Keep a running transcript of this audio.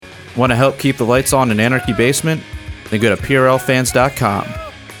Want to help keep the lights on in Anarchy Basement? Then go to PRLfans.com.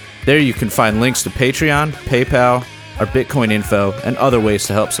 There you can find links to Patreon, PayPal, our Bitcoin info, and other ways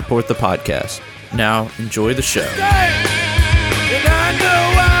to help support the podcast. Now, enjoy the show.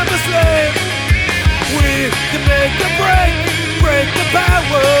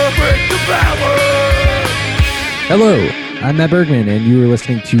 Hello, I'm Matt Bergman, and you are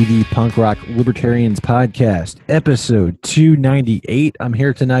listening to the Punk Rock Libertarians Podcast, episode 298. I'm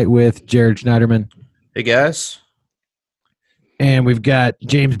here tonight with Jared Schneiderman. Hey, guys. And we've got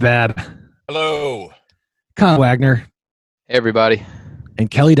James Babb. Hello. Kyle Wagner. Hey, everybody.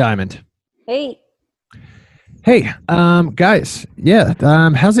 And Kelly Diamond. Hey. Hey, guys. Yeah,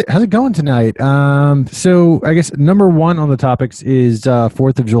 how's it going tonight? So I guess number one on the topics is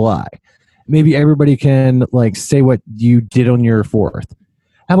 4th of July. Maybe everybody can say what you did on your 4th.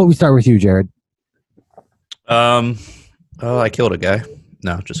 How about we start with you, Jared? I killed a guy.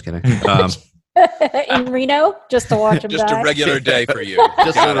 No, just kidding. In Reno, just to watch him Just die. a regular day for you.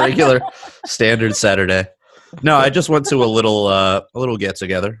 Just a regular standard Saturday. No, I just went to a little get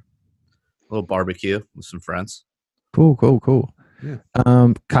together, a little barbecue with some friends. Cool. Yeah.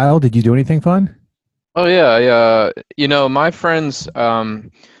 Kyle, did you do anything fun? Oh, yeah. My friends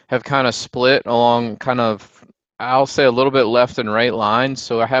have kind of split along I'll say a little bit left and right lines.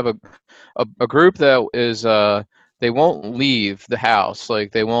 So I have a group that is, they won't leave the house.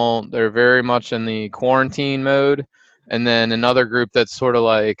 They're very much in the quarantine mode. And then another group that's sort of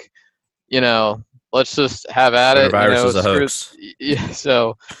let's just have at it. Virus is a hoax. Yeah,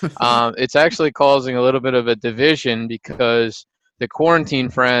 so it's actually causing a little bit of a division because the quarantine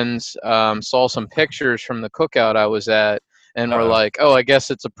friends saw some pictures from the cookout I was at and were like, oh, I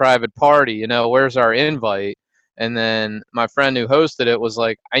guess it's a private party. Where's our invite? And then my friend who hosted it was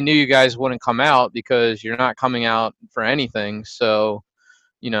like, I knew you guys wouldn't come out because you're not coming out for anything. So,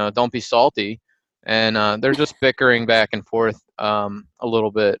 don't be salty. And they're just bickering back and forth a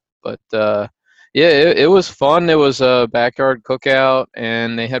little bit. But yeah, it was fun. It was a backyard cookout,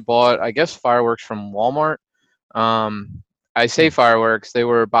 and they had bought, I guess, fireworks from Walmart. I say fireworks. They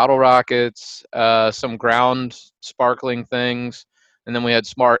were bottle rockets, some ground sparkling things, and then we had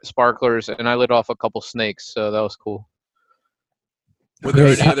sparklers, and I lit off a couple snakes, so that was cool. Were there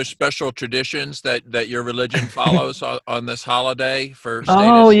any other special traditions that your religion follows on this holiday for statists?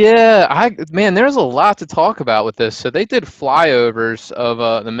 Oh, yeah. There's a lot to talk about with this. So they did flyovers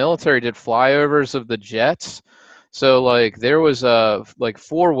of, the military did flyovers of the jets. So, there was,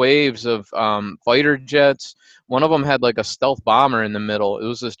 4 waves of fighter jets. One of them had, a stealth bomber in the middle. It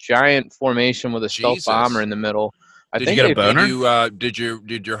was this giant formation with a stealth bomber in the middle. Did you get a boner? Did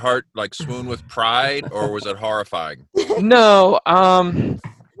your heart swoon with pride, or was it horrifying? No, I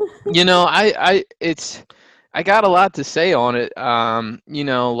got a lot to say on it. I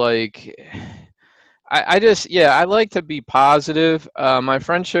like to be positive. My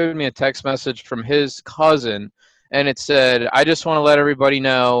friend showed me a text message from his cousin, and it said, I just want to let everybody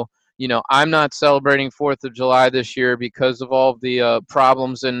know, I'm not celebrating 4th of July this year because of all the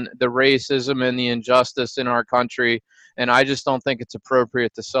problems and the racism and the injustice in our country. And I just don't think it's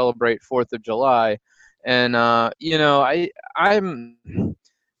appropriate to celebrate 4th of July. And, This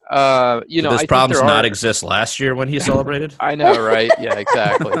problems not exist last year when he celebrated? I know, right? Yeah,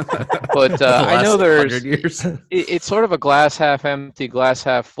 exactly. But I know there's, it's sort of a glass half empty, glass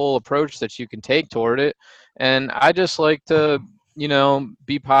half full approach that you can take toward it. And I just like to,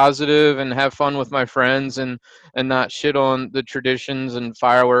 be positive and have fun with my friends and not shit on the traditions and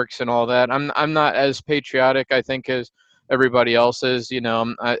fireworks and all that. I'm not as patriotic, I think, as everybody else is.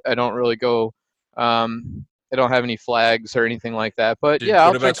 I don't really go, I don't have any flags or anything like that. But yeah,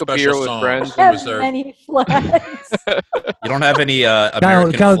 I'll drink a beer with friends. Have many flags. You don't have any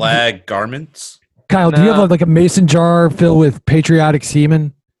American flag garments? Kyle, do you have a mason jar filled with patriotic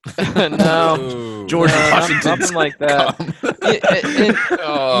semen? No, George Washington, nothing like that.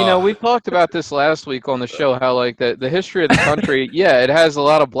 We talked about this last week on the show. How the history of the country, it has a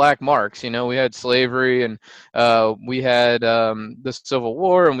lot of black marks. We had slavery, and we had the Civil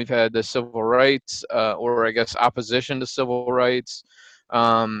War, and we've had the civil rights, or I guess opposition to civil rights.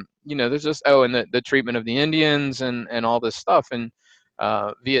 There's just and the treatment of the Indians and all this stuff, and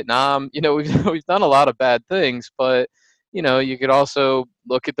Vietnam. We've done a lot of bad things, but you could also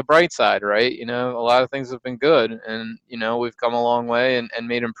look at the bright side, right? A lot of things have been good, and, we've come a long way and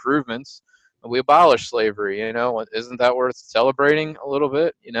made improvements. We abolished slavery, isn't that worth celebrating a little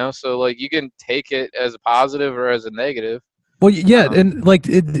bit? So you can take it as a positive or as a negative. Well, yeah, and like,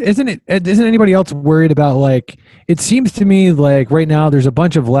 isn't anybody else worried about, like? It seems to me like right now there's a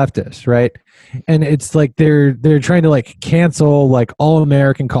bunch of leftists, right? And it's like they're trying to like cancel like all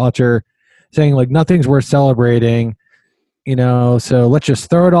American culture, saying like nothing's worth celebrating, So let's just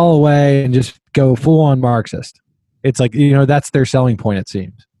throw it all away and just go full on Marxist. It's like that's their selling point, it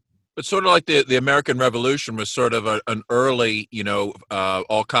seems. But sort of like the American Revolution was sort of an early,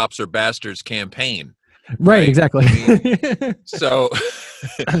 all cops are bastards campaign. Right, exactly. So,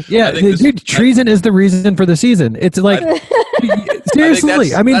 yeah, dude, treason is the reason for the season. It's like,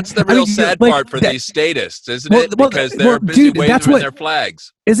 seriously. That's the real sad part for these statists, isn't it? Because they're busy waving their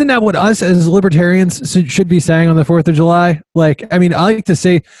flags. Isn't that what us as libertarians should be saying on the 4th of July? Like, I like to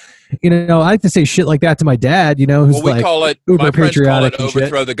say, I like to say shit like that to my dad, who's we call it, uber my friends call it patriotic.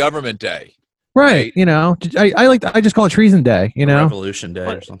 Overthrow the Government Day. Right, I just call it Treason Day, Revolution Day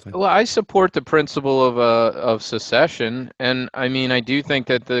or something. Well, I support the principle of secession, and I do think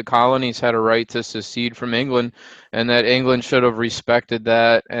that the colonies had a right to secede from England, and that England should have respected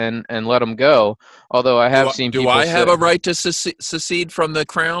that and let them go. Although I have seen people. Do I have a right to secede from the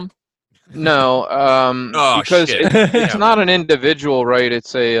crown? No, because it's not an individual right.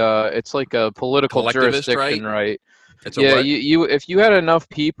 It's like a political jurisdiction right. You if you had enough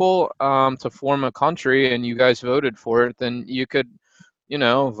people to form a country and you guys voted for it, then you could,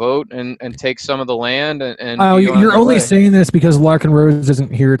 vote and take some of the land and you're only saying this because Larkin Rose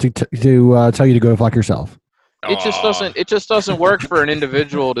isn't here to tell you to go fuck yourself. It just doesn't work for an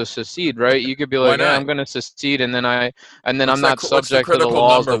individual to secede, right? You could be like, yeah, I'm going to secede, and then I'm not subject to the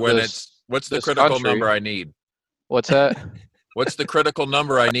laws of this. What's the critical number I need? What's that? What's the critical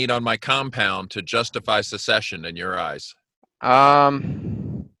number I need on my compound to justify secession in your eyes?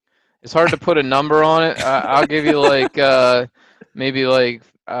 It's hard to put a number on it. I'll give you like maybe like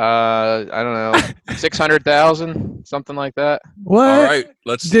I don't know, 600,000, something like that. What? All right,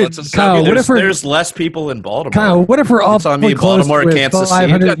 let's Kyle, there's less people in Baltimore. Kyle, what if we're all on me, Baltimore and Kansas City?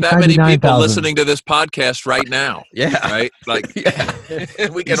 You've got that many people listening to this podcast right now. Yeah. Right? Like, yeah.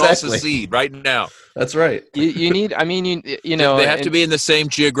 We can all secede right now. That's right. You need, you know, they have to be in the same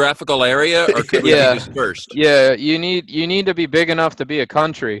geographical area, or could we be dispersed? Yeah, you need to be big enough to be a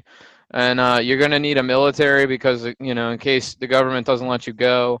country. And you're going to need a military because, in case the government doesn't let you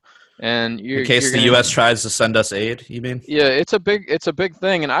go, and in case the U.S. tries to send us aid, you mean? Yeah, it's a big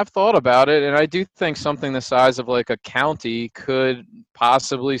thing, and I've thought about it, and I do think something the size of like a county could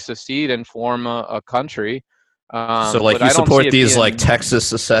possibly secede and form a country. So, like, you support these like Texas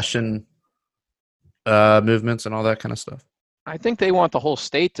secession movements and all that kind of stuff? I think they want the whole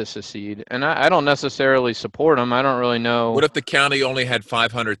state to secede, and I don't necessarily support them. I don't really know. What if the county only had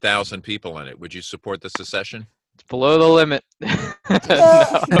 500,000 people in it? Would you support the secession? It's below the limit. I'm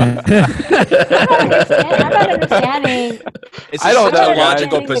not understanding. It's such a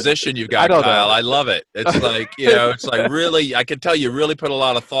logical position you've got, Kyle. I love it. It's like, it's like really, I can tell you really put a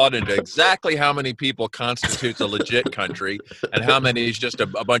lot of thought into exactly how many people constitutes a legit country and how many is just a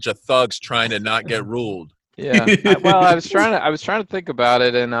bunch of thugs trying to not get ruled. Yeah. I was trying to think about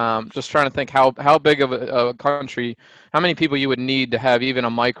it, and just trying to think how big of a country, how many people you would need to have even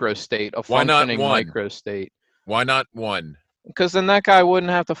a microstate, a functioning microstate. Why not one? Because then that guy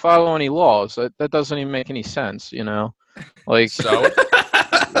wouldn't have to follow any laws. That doesn't even make any sense, Like, so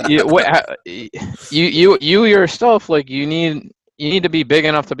you yourself, like, you need to be big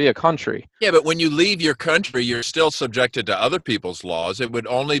enough to be a country. Yeah, but when you leave your country, you're still subjected to other people's laws. It would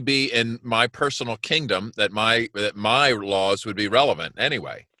only be in my personal kingdom that my laws would be relevant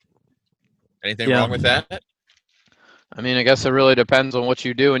anyway. Anything wrong with that? I guess it really depends on what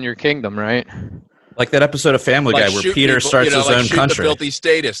you do in your kingdom, right? Like that episode of Family Guy where Peter starts his own country. The filthy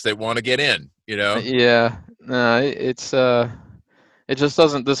statists that want to get in, Yeah, it's it just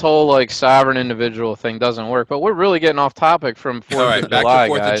doesn't. This whole like sovereign individual thing doesn't work. But we're really getting off topic from 4th of July, back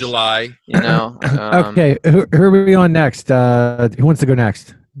to 4th guys. of July. Okay, who are we on next? Who wants to go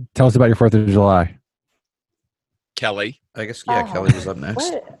next? Tell us about your 4th of July. Kelly. I guess Kelly was up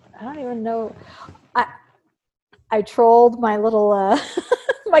next. What? I don't even know. I trolled my little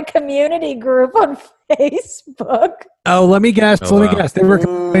my community group on Facebook. Oh, let me guess. Guess. They were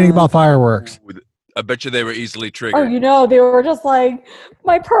complaining about fireworks. I bet you they were easily triggered. Oh, they were just like,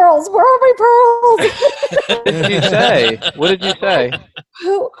 my pearls. Where are my pearls? What did you say? What did you say?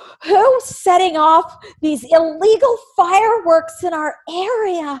 Who's setting off these illegal fireworks in our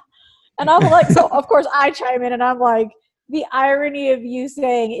area? And I'm like, so of course I chime in and I'm like, the irony of you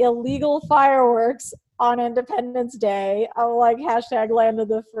saying illegal fireworks on Independence Day. I'm like, # land of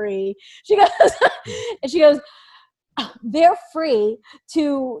the free. She goes, they're free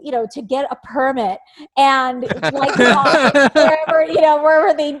to, to get a permit and light them off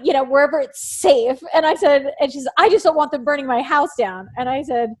wherever it's safe. And I said, I just don't want them burning my house down. And I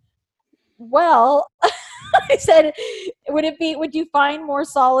said, well, I said, would you find more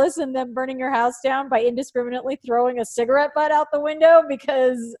solace in them burning your house down by indiscriminately throwing a cigarette butt out the window?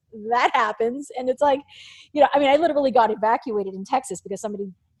 Because that happens. And it's like, I literally got evacuated in Texas because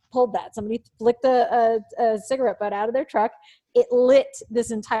somebody pulled that. Somebody flicked a cigarette butt out of their truck. It lit this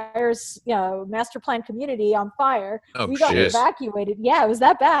entire, master plan community on fire. We got evacuated. Yeah, it was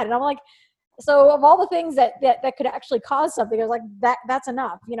that bad. And I'm like, so of all the things that could actually cause something, I was like, that's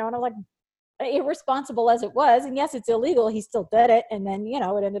enough, and I'm like, irresponsible as it was, and yes, it's illegal, he still did it, and then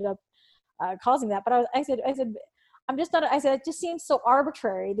it ended up causing that. But I said I'm just not, I said, it just seems so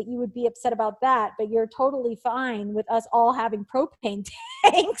arbitrary that you would be upset about that, but you're totally fine with us all having propane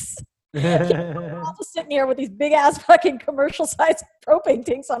tanks. We're all just sitting here with these big ass fucking commercial sized propane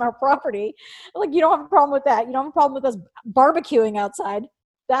tanks on our property. Like, you don't have a problem with that. You don't have a problem with us barbecuing outside.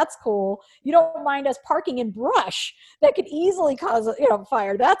 That's cool. You don't mind us parking in brush that could easily cause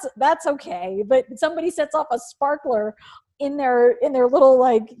fire. That's okay. But somebody sets off a sparkler in their little,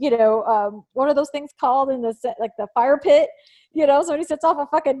 like, what are those things called in the fire pit? Somebody sets off a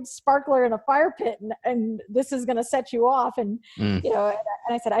fucking sparkler in a fire pit, and this is going to set you off. And and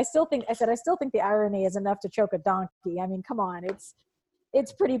I said, I still think the irony is enough to choke a donkey. I mean, come on,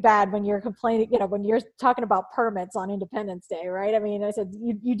 it's pretty bad when you're complaining, when you're talking about permits on Independence Day, right? I mean, I said,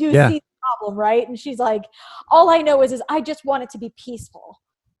 you do see the problem, right? And she's like, all I know is I just want it to be peaceful.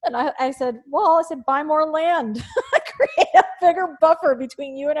 And I said, buy more land. Create a bigger buffer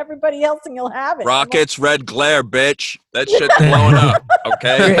between you and everybody else, and you'll have it. Rockets, red glare, bitch. That shit's blowing up,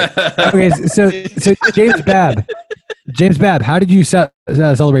 okay? Okay, so James Babb, how did you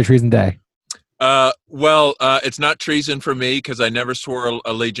celebrate Treason Day? Well, it's not treason for me because I never swore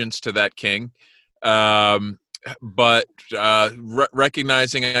allegiance to that king. But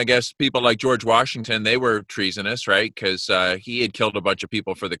recognizing, I guess, people like George Washington, they were treasonous, right? Because he had killed a bunch of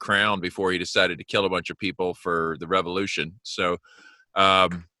people for the crown before he decided to kill a bunch of people for the revolution. So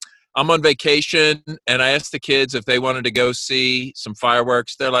I'm on vacation, and I asked the kids if they wanted to go see some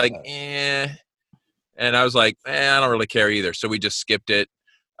fireworks. They're like, eh. And I was like, I don't really care either. So we just skipped it.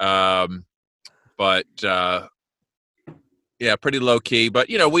 But yeah, pretty low key. But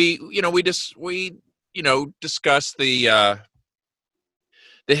we discuss the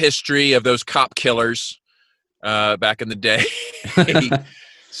history of those cop killers back in the day.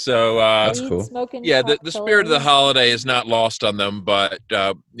 So that's cool. Yeah, the spirit of the holiday is not lost on them, but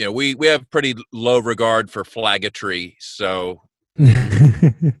we have pretty low regard for flaggetry. So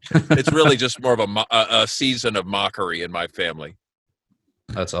it's really just more of a season of mockery in my family.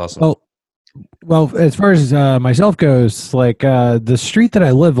 That's awesome. Well, as far as myself goes, like the street that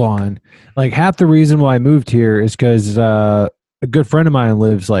I live on, like half the reason why I moved here is because a good friend of mine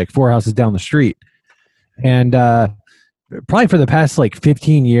lives like 4 houses down the street. And probably for the past like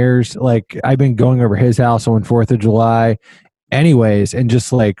 15 years, like I've been going over his house on 4th of July anyways, and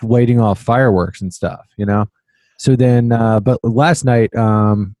just like lighting off fireworks and stuff, So then, but last night,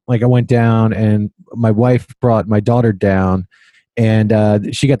 like I went down and my wife brought my daughter down,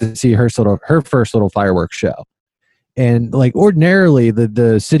 and she got to see her first little fireworks show. And like ordinarily,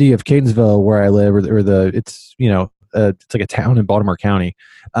 the city of Catonsville, where I live, it's like a town in Baltimore County.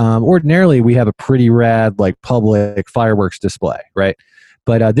 Ordinarily, we have a pretty rad like public fireworks display, right?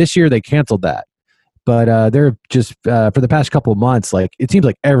 But this year they canceled that. But they're just for the past couple of months, like it seems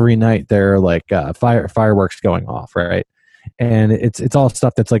like every night there are like fireworks going off, right? And it's all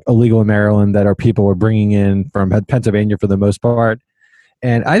stuff that's like illegal in Maryland that our people are bringing in from Pennsylvania for the most part.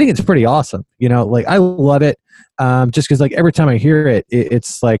 And I think it's pretty awesome. Like I love it. Just because like every time I hear it,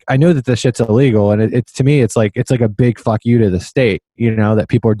 it's like I know that this shit's illegal, and it's to me it's like a big fuck you to the state. That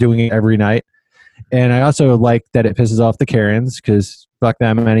people are doing it every night. And I also like that it pisses off the Karens because fuck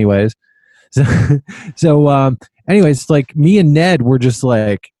them anyways. So anyways, like me and Ned were just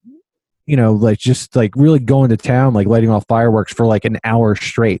like, just like really going to town, like lighting off fireworks for like an hour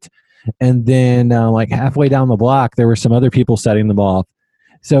straight. And then like halfway down the block, there were some other people setting them off.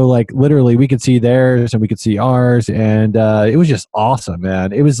 So like literally we could see theirs and we could see ours. And it was just awesome,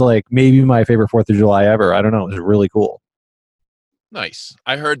 man. It was like maybe my favorite 4th of July ever. I don't know. It was really cool. Nice.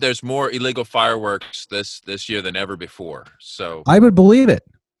 I heard there's more illegal fireworks this year than ever before. So I would believe it.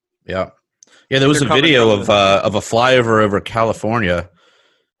 Yeah. Yeah, there was a video of a flyover over California,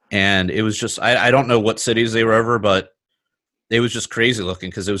 and it was just I don't know what cities they were over, but it was just crazy looking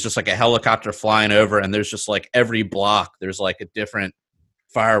because it was just like a helicopter flying over, and there's just like every block there's like a different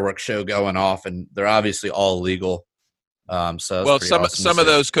fireworks show going off, and they're obviously all illegal. So well, some some of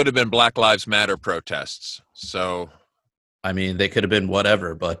those could have been Black Lives Matter protests. So, I mean, they could have been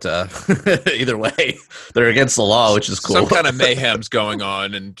whatever, but either way, they're against the law, which is cool. Some kind of mayhem's going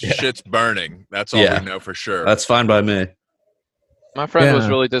on and shit's burning. That's all we know for sure. That's fine by me. My friend was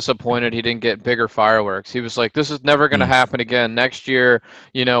really disappointed he didn't get bigger fireworks. He was like, this is never going to happen again. Next year,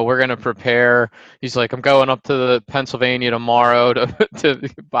 we're going to prepare. He's like, I'm going up to the Pennsylvania tomorrow to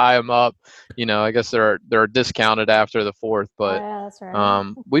buy them up. I guess they're discounted after the 4th, but that's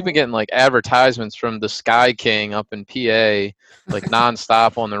right. We've been getting like advertisements from the Sky King up in PA, like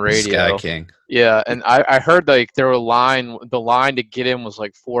nonstop on the radio. Sky King. Yeah, and I heard like the line to get in was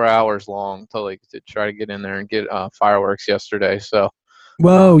like 4 hours long to try to get in there and get fireworks yesterday. So,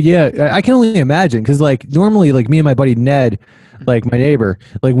 well, yeah, I can only imagine because like normally like me and my buddy Ned, like my neighbor,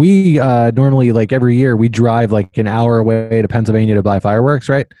 like we normally like every year we drive like an hour away to Pennsylvania to buy fireworks,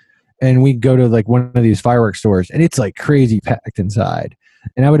 right? And we go to like one of these fireworks stores, and it's like crazy packed inside.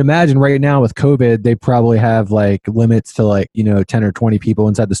 And I would imagine right now with COVID, they probably have like limits to like 10 or 20 people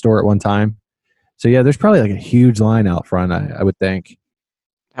inside the store at one time. So yeah, there's probably like a huge line out front. I would think.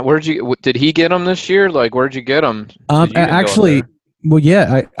 Did he get them this year? Like, where'd you get them? Actually, well,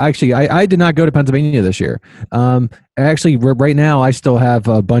 yeah. I did not go to Pennsylvania this year. Actually, right now I still have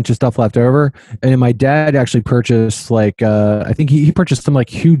a bunch of stuff left over, and my dad actually purchased like I think he purchased some like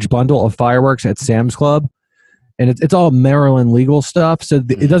huge bundle of fireworks at Sam's Club, and it's all Maryland legal stuff, so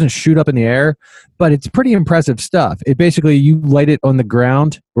it doesn't shoot up in the air, but it's pretty impressive stuff. It basically you light it on the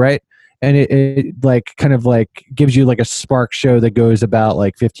ground, right? And it like kind of like gives you like a spark show that goes about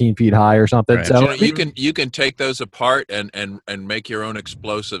like 15 feet high or something. Right. So you can take those apart and make your own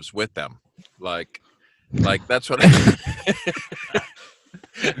explosives with them. Like that's what you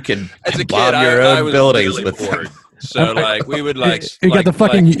can as a bomb kid your I own was buildings really with bored. So like we would like you got the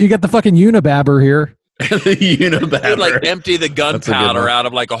fucking Unibabber here. the Unibabber. We'd like empty the That's a good gunpowder one. out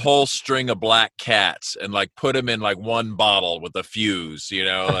of like a whole string of black cats and like put them in like one bottle with a fuse,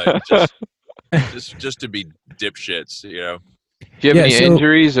 like just to be dipshits, Do you have any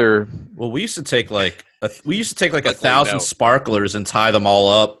injuries or? Well, we used to take like Luckily, 1,000 no. sparklers and tie them all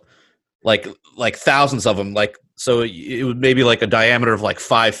up, like thousands of them, like. So it would maybe like a diameter of like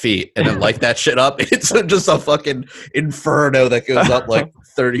 5 feet, and then light that shit up. It's just a fucking inferno that goes up like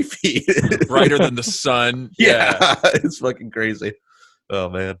 30 feet. brighter than the sun. Yeah, it's fucking crazy. Oh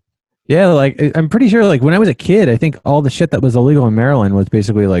man. Yeah, like I'm pretty sure like when I was a kid, I think all the shit that was illegal in Maryland was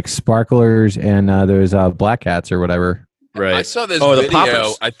basically like sparklers and those black cats or whatever. Right. I saw this the video.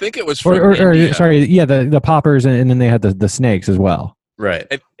 poppers. I think it was from Or India. sorry, yeah, the poppers and then they had the snakes as well.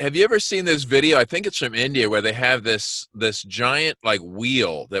 Right. Have you ever seen this video? I think it's from India where they have this giant like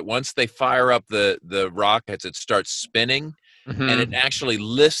wheel that once they fire up the rockets, it starts spinning and it actually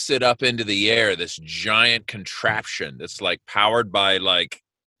lifts it up into the air. This giant contraption that's like powered by like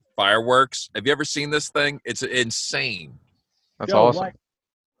fireworks. Have you ever seen this thing? It's insane. That's awesome.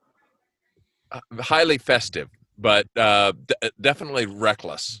 Highly festive, but definitely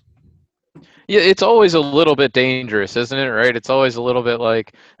reckless. Yeah, it's always a little bit dangerous, isn't it? Right? It's always a little bit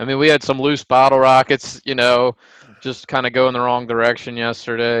like, I mean, we had some loose bottle rockets, just kind of go in the wrong direction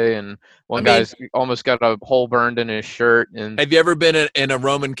yesterday, and one guy's almost got a hole burned in his shirt. And have you ever been in a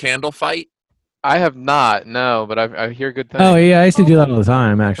Roman candle fight? I have not, no, but I hear good things. Oh yeah, I used to do that all the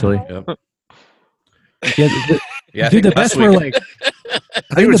time, actually. Yep. Yeah, dude, the best were like. I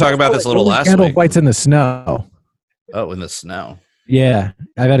think we were talking about this a little last candle week. fights in the snow. Oh, in the snow. Yeah,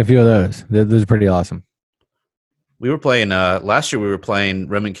 I've had a few of those. Those are pretty awesome. We were playing last year. We were playing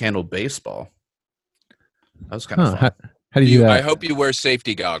Roman candle baseball. That was kind of fun. How do you do that? I hope you wear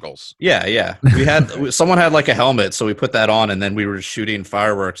safety goggles. Yeah. We had someone had like a helmet, so we put that on, and then we were shooting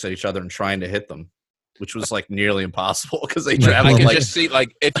fireworks at each other and trying to hit them, which was like nearly impossible because they I travel could like just see,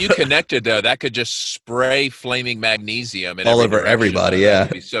 like, if you connected though, that could just spray flaming magnesium in all every over direction. everybody. That Yeah.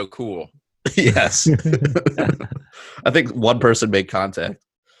 would be so cool. Yes. I think one person made contact.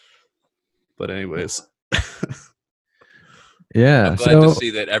 But anyways. Yeah. I'm glad to see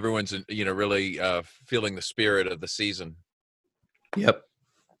that everyone's really feeling the spirit of the season. Yep.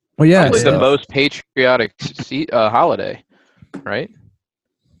 Well, yeah. Probably the most patriotic holiday, right?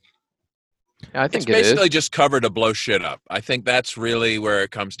 Yeah, I think It's basically just cover to blow shit up. I think that's really where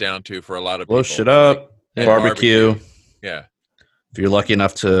it comes down to for a lot of people. Blow shit up, And barbecue. Yeah. If you're lucky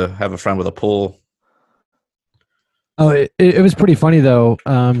enough to have a friend with a pool. Oh, it was pretty funny though,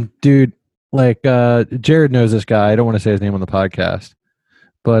 dude. Like Jared knows this guy. I don't want to say his name on the podcast,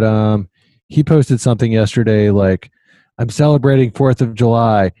 but he posted something yesterday like, "I'm celebrating 4th of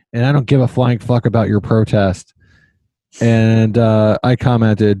July, and I don't give a flying fuck about your protest." And I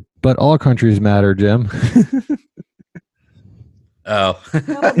commented, "But all countries matter, Jim." Oh.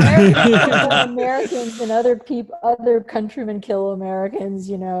 Americans and other countrymen kill Americans.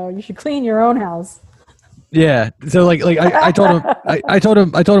 You should clean your own house. Yeah. So I told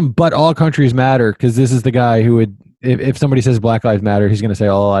him, but all countries matter, because this is the guy who would, if somebody says Black Lives Matter, he's going to say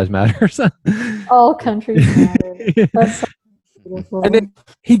all lives matter. All countries matter. That's so beautiful. And then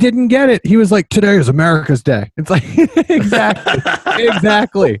he didn't get it. He was like, today is America's Day. It's like,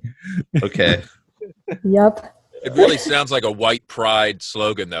 exactly. Okay. Yep. It really sounds like a white pride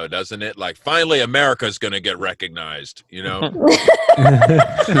slogan, though, doesn't it? Like, finally, America's going to get recognized.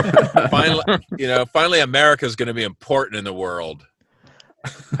 Finally, America's going to be important in the world.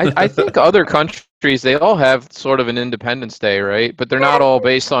 I think other countries, they all have sort of an Independence Day, right? But they're not all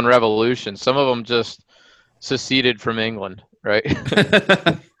based on revolution. Some of them just seceded from England, right?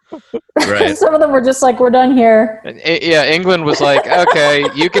 Right. Some of them were just like, we're done here. Yeah, England was like, okay,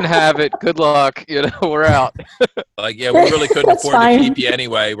 you can have it. Good luck. We're out. Like, yeah, we really couldn't That's afford fine. to keep you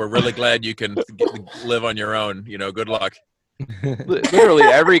anyway. We're really glad you can live on your own. Good luck. Literally,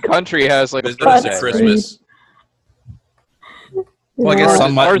 every country has like a Business at birthday, Christmas. Well, I guess Yeah.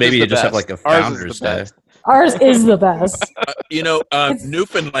 some Ours maybe is you the just have best. like a Ours is Founder's the Day. best. Ours is the best.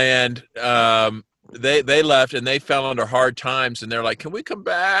 Newfoundland, they left and they fell under hard times, and they're like, "Can we come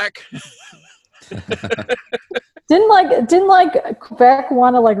back?" Didn't Quebec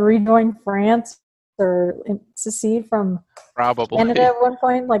want to rejoin France or secede from Probably. Canada at one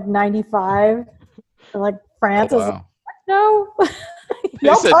point, 95? France Oh, was wow. no. They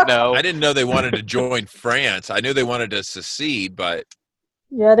Y'all said talk- no. I didn't know they wanted to join France. I knew they wanted to secede, but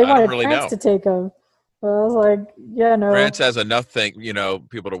Yeah, they I don't wanted really France know. to take them. But I was like, yeah, no. France has enough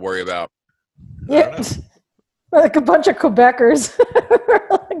people to worry about. Yeah. Like a bunch of Quebecers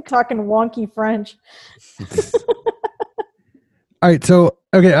talking wonky French. All right, so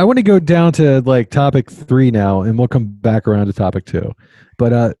I want to go down to topic 3 now, and we'll come back around to topic 2.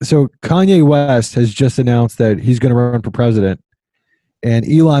 But so Kanye West has just announced that he's going to run for president, and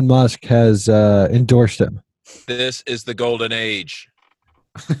Elon Musk has endorsed him. This is the golden age.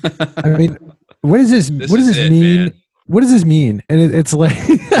 I mean, what does this? This What does is this it, mean? man. What does this mean? And it's like,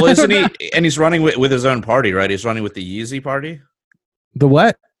 Well, isn't he? And he's running with his own party, right? He's running with the Yeezy Party. the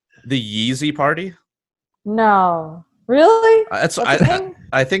what? The Yeezy Party. No. Really? That's That's a thing?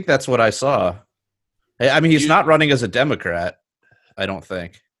 I think that's what I saw. I mean, he's You- not running as a Democrat. I don't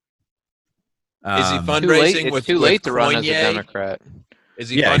think. Is he Um, fun- Too late. Fundraising It's with- too with late to run as a Kanye? Democrat. Is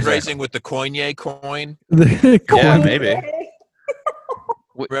he Yeah, fundraising exactly. with the Kanye coin? Yeah, maybe.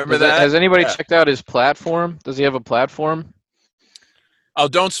 Remember that? Has anybody Yeah. checked out his platform? Does he have a platform? Oh,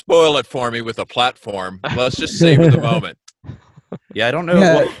 don't spoil it for me with a platform. Let's just savor the moment. Yeah, I don't know.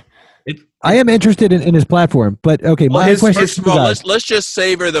 Yeah. I am interested in his platform, but okay. Well, My his- question First is, of all, let's just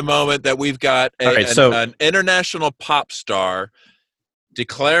savor the moment that we've got All right, so- an international pop star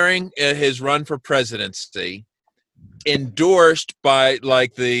declaring his run for presidency, endorsed by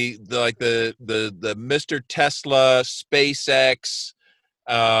the Mr. Tesla, SpaceX,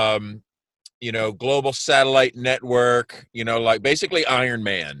 global satellite network, basically Iron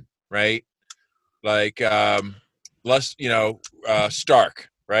Man, right? Stark,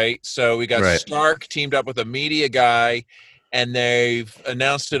 right? So we got Right. Stark teamed up with a media guy, and they've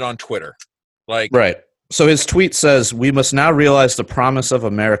announced it on Twitter. Right. So his tweet says, "We must now realize the promise of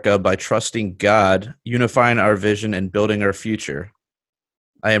America by trusting God, unifying our vision, and building our future.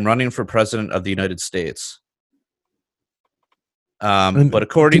 I am running for president of the United States." But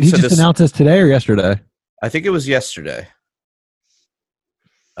according did he to just this, announce this today or yesterday? I think it was yesterday.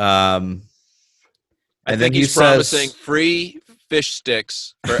 I And then think he he's promising free fish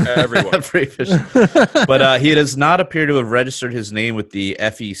sticks for everyone. Free fish. But he does not appear to have registered his name with the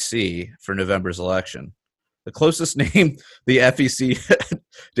FEC for November's election. The closest name the FEC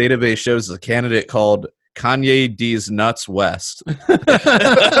database shows is a candidate called Kanye D's Nuts West. Dude,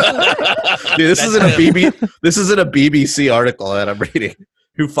 this isn't a BBC article that I'm reading.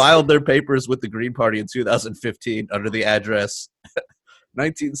 Who filed their papers with the Green Party in 2015 under the address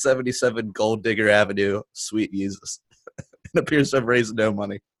 1977 Gold Digger Avenue, Sweet Jesus. It appears to have raised no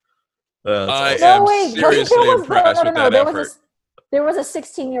money. I That's am No, wait. seriously impressed with that effort. There was a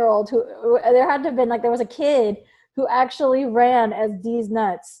 16-year-old who there had to have been there was a kid who actually ran as D's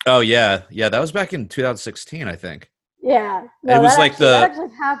Nuts. Oh yeah, that was back in 2016, I think. Yeah. It was that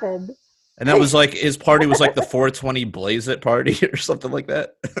actually happened. And that was his party was the 420 Blaze It party or something like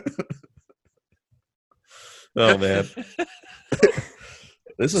that. Oh man,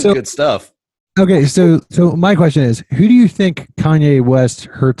 this is So- good stuff. Okay, so my question is, who do you think Kanye West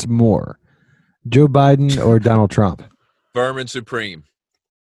hurts more, Joe Biden or Donald Trump? Vermin Supreme.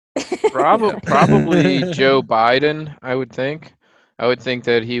 Probably Joe Biden, I would think. I would think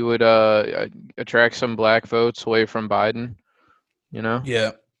that he would attract some black votes away from Biden. You know?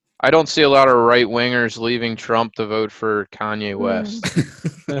 Yeah. I don't see a lot of right wingers leaving Trump to vote for Kanye West.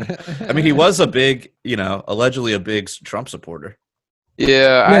 I mean, he was a big, allegedly a big Trump supporter.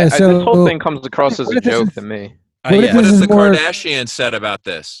 Yeah, this whole thing comes across as a joke to me. What has the Kardashians said about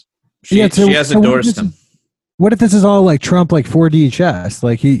this? She has endorsed him. What if this is all like Trump, like 4D chess?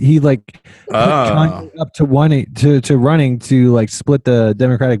 Like he put Kanye up to running to like split the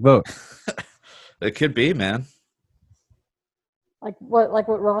Democratic vote. It could be, man. Like what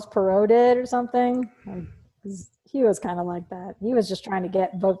Ross Perot did or something. He was kind of like that. He was just trying to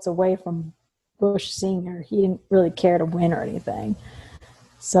get votes away from Bush Sr. He didn't really care to win or anything.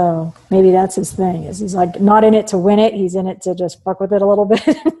 So maybe that's his thing. Is he's like not in it to win it. He's in it to just fuck with it a little bit.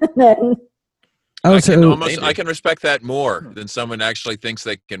 Then I can respect that more than someone actually thinks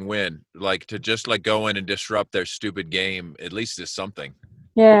they can win. Like to just like go in and disrupt their stupid game. At least is something.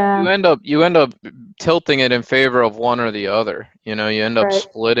 Yeah. You end up tilting it in favor of one or the other. You end up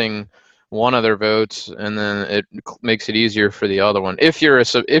splitting one of their votes, and then it makes it easier for the other one. If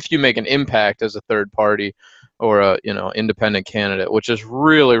you make an impact as a third party or a independent candidate, which is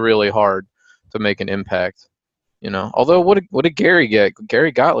really, really hard to make an impact. Although what did Gary get?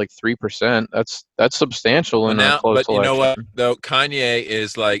 Gary got like 3%. That's substantial in a close election. You know what? Though Kanye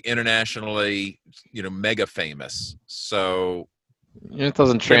is like internationally, mega famous. So it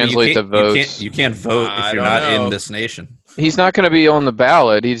doesn't translate to votes. You can't vote if you're not in this nation. He's not going to be on the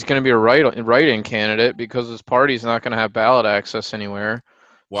ballot. He's going to be a write-in candidate because his party's not going to have ballot access anywhere.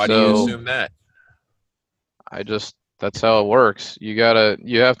 Why do you assume that? That's how it works. You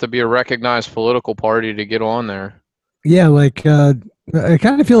have to be a recognized political party to get on there. Yeah, like I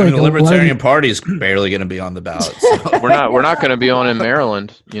kind of feel like the Libertarian Party is barely going to be on the ballot. So. We're not going to be on in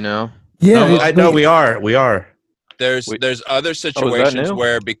Maryland. Yeah, I know we are. There's other situations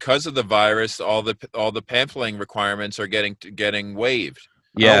where because of the virus, all the pamphleting requirements are getting waived.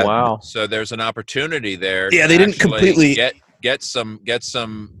 Yeah. Oh, wow. So there's an opportunity there. Yeah, they didn't completely get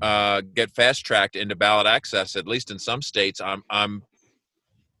fast tracked into ballot access, at least in some states. I'm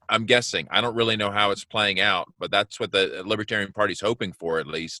guessing. I don't really know how it's playing out, but that's what the Libertarian Party's hoping for, at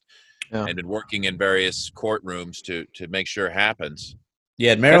least, and in working in various courtrooms to make sure it happens.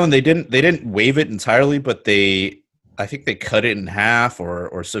 Yeah, in Maryland they didn't waive it entirely, but I think they cut it in half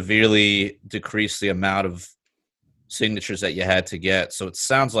or severely decreased the amount of signatures that you had to get. So it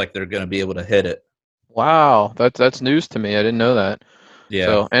sounds like they're going to be able to hit it. Wow, that's news to me. I didn't know that. Yeah,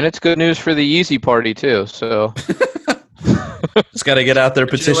 so, and it's good news for the Yeezy Party too. So just got to get out there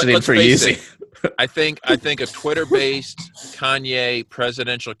petitioning for Yeezy. I think a Twitter-based Kanye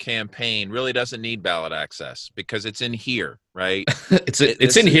presidential campaign really doesn't need ballot access because it's in here, right? It's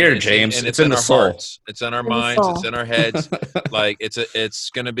in here, James. And it's in the our soul. Hearts. It's in our minds. It's in our heads. Like it's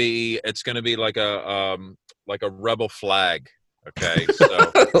gonna be like a rebel flag. Okay,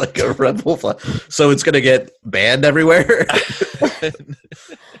 so like a rebel flag. So it's gonna get banned everywhere.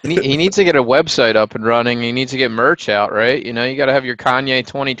 He needs to get a website up and running. He needs to get merch out, right? You got to have your Kanye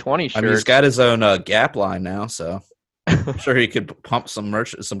 2020 shirt. I mean, he's got his own Gap line now, so I'm sure he could pump some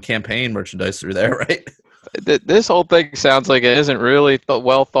campaign merchandise through there, right? This whole thing sounds like it isn't really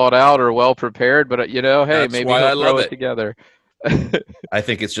well thought out or well prepared, but hey, that's maybe why he'll throw it together. I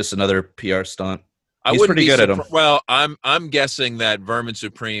think it's just another PR stunt. He's wouldn't pretty good at him. Well, I'm guessing that Vermin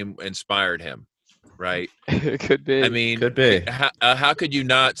Supreme inspired him, right? It could be. I mean, could be. How could you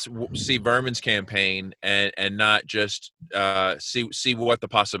not see Vermin's campaign and not just see what the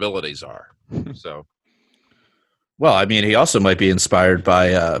possibilities are? So, well, I mean, he also might be inspired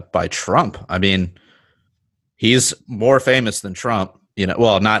by Trump. I mean, he's more famous than Trump.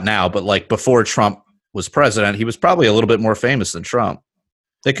 Well, not now, but like before Trump was president, he was probably a little bit more famous than Trump.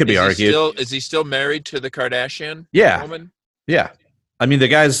 They could be argued. Is he still married to the Kardashian woman? Yeah. I mean, the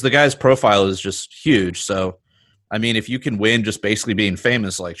guy's profile is just huge. So, I mean, if you can win just basically being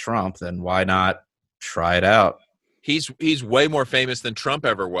famous like Trump, then why not try it out? He's way more famous than Trump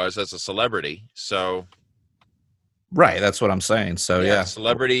ever was as a celebrity. So, right, that's what I'm saying. So, yeah.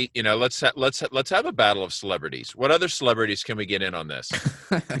 Celebrity. Let's have a battle of celebrities. What other celebrities can we get in on this?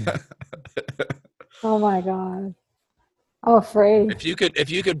 Oh my God. I'm afraid. If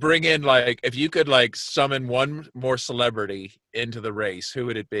you could bring in summon one more celebrity into the race, who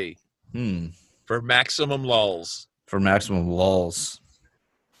would it be? For maximum lulls.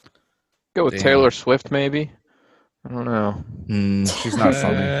 Go with Taylor Swift, maybe. I don't know. She's not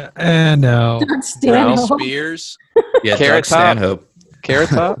funny. No. Britney Spears. Yeah, Carrot Stanhope. Carrot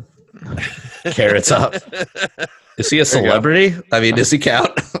Top. Carrot Top. Is he a celebrity? I mean, does he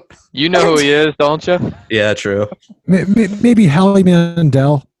count? You know who he is, don't you? Yeah, true. Maybe Howie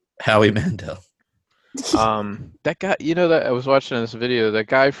Mandel. Howie Mandel. That guy. You know that I was watching this video. That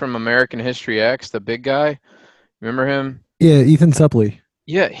guy from American History X, the big guy. Remember him? Yeah, Ethan Suplee.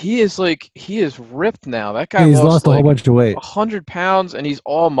 Yeah, he is ripped now. That guy Yeah, he's lost lost a whole bunch of weight. 100 pounds, and he's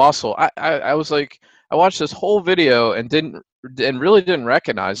all muscle. I was like, I watched this whole video and really didn't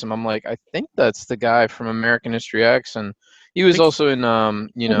recognize him. I'm like, I think that's the guy from American History X, and he was also in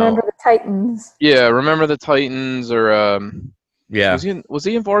Remember the Titans. Yeah, Remember the Titans, or Yeah. was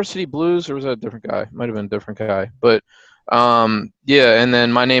he in Varsity Blues, or was that a different guy? Might have been a different guy, but yeah. And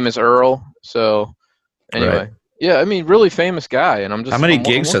then My Name Is Earl. So anyway. Right. Yeah, I mean, really famous guy, and I'm just. How many I'm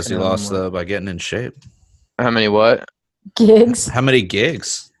gigs has he looking at him, lost though by getting in shape? How many what? Gigs. How many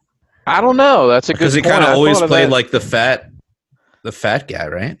gigs? I don't know. That's a good. Because he point. kind of I always thought of played that. like the fat guy,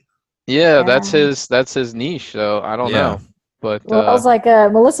 right? Yeah, that's Yeah. his niche. So I don't Yeah. know, but Well, it was like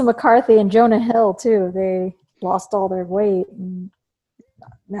Melissa McCarthy and Jonah Hill too. They lost all their weight. And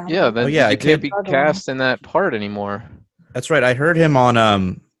now yeah, then yeah, I you can't did- be cast in that part anymore. That's right. I heard him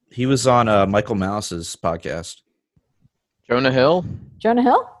on he was on Michael Mouse's podcast. Jonah Hill. Jonah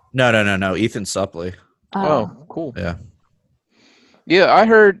Hill. No. Ethan Suplee. Oh, cool. Yeah. Yeah, I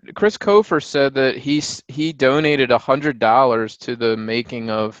heard Chris Kofer said that he donated $100 to the making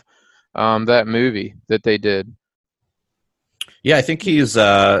of that movie that they did. Yeah, I think he's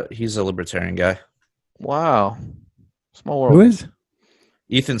a libertarian guy. Wow, small world. Who is?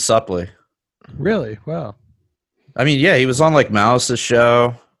 Ethan Suplee. Really? Wow. I mean, yeah, he was on like Mouse's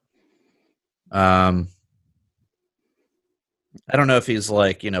show. I don't know if he's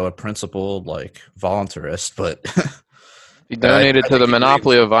like, a principled like voluntarist, but He donated I to the think he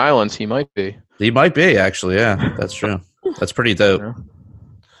Monopoly of Violence. He might be. he might be actually. Yeah, that's true. That's pretty dope. Yeah.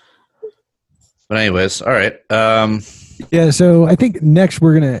 But anyways, all right. Yeah, so I think next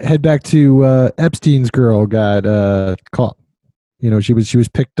we're gonna head back to Epstein's girl got caught. She was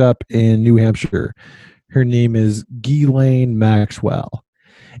picked up in New Hampshire. Her name is Ghislaine Maxwell.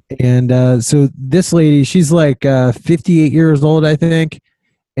 And so this lady, she's like 58 years old, I think.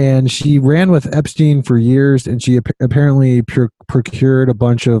 And she ran with Epstein for years, and she apparently procured a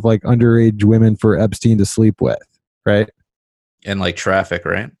bunch of like underage women for Epstein to sleep with, right? And like traffic,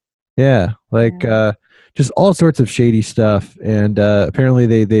 right? Yeah, like just all sorts of shady stuff. And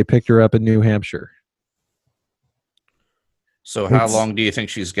apparently they picked her up in New Hampshire. So how long do you think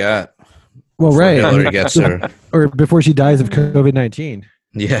she's got? Well, before right. Hillary gets her. Or before she dies of COVID-19.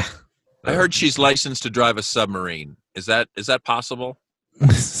 Yeah. I heard she's licensed to drive a submarine. Is that possible?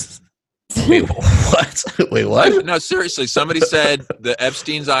 Wait, what? Wait, what? No, seriously. Somebody said the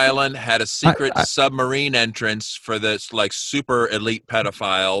Epstein's Island had a secret submarine entrance for this like super elite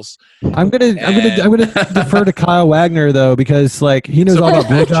pedophiles. I'm gonna defer to Kyle Wagner though, because like he knows all about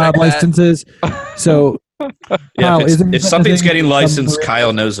Somebody blowjob check that. licenses. So Yeah, Kyle, if something's getting licensed, submarine-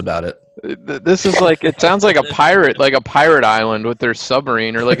 Kyle knows about it. This is like, it sounds like a pirate island with their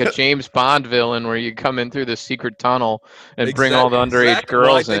submarine, or like a James Bond villain where you come in through the secret tunnel and bring all the underage Exactly. Well,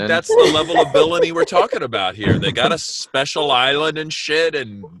 girls I think in. that's the level of villainy we're talking about here. They got a special island and shit,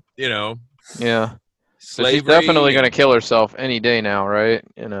 and Yeah. So slavery. she's definitely going to kill herself any day now, right?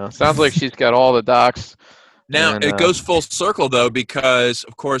 Sounds like she's got all the docs. Now, And, it goes full circle, though, because,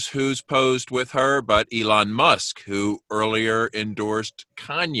 of course, who's posed with her but Elon Musk, who earlier endorsed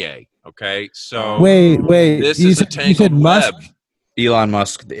Kanye. Okay, so Wait. this you is a said, you said tangled Musk? web. Elon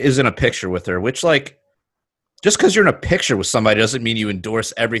Musk is in a picture with her, which like just because you're in a picture with somebody doesn't mean you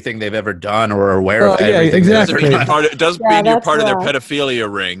endorse everything they've ever done or are aware of Oh, yeah, everything. exactly. It does Yeah, mean you're that's part of their rough.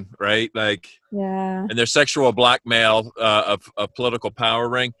 pedophilia ring, right? Like, Yeah. and their sexual blackmail of political power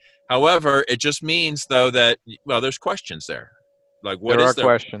ring. However, it just means, though, that, well, there's questions there. Like, what There is are the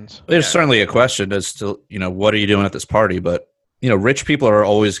questions. There's Yeah. certainly a question as to, what are you doing at this party? But, rich people are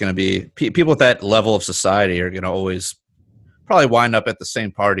always going to be, people at that level of society are going to always probably wind up at the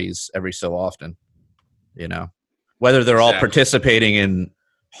same parties every so often, Whether they're all Exactly. participating in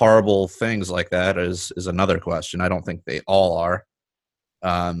horrible things like that is another question. I don't think they all are.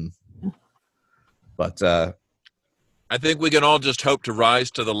 But I think we can all just hope to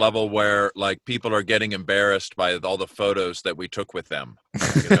rise to the level where, like, people are getting embarrassed by all the photos that we took with them.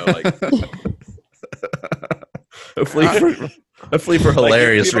 hopefully for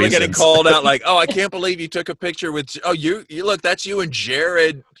hilarious people reasons. are getting called out, like, "Oh, I can't believe you took a picture with." Oh, you look, that's you and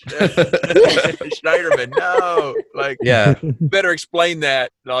Jared Schneiderman. No, like, Yeah, better explain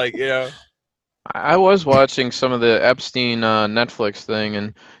that. Like, I was watching some of the Epstein Netflix thing,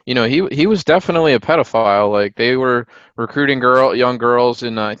 and he was definitely a pedophile. Like, they were recruiting young girls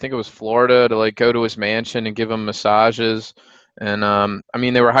in I think it was Florida to like go to his mansion and give him massages, And I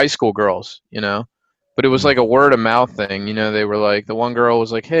mean, they were high school girls, you know, but it was like a word of mouth thing. You know, they were like, the one girl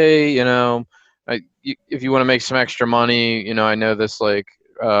was like, hey, you know, if you want to make some extra money, you know, I know this like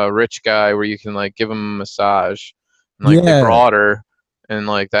rich guy where you can like give him a massage. And like they brought her, and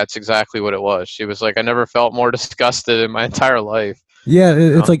like that's exactly what it was. She was like, I never felt more disgusted in my entire life. Yeah,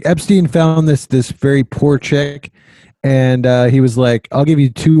 it's like Epstein found this very poor chick, and he was like, I'll give you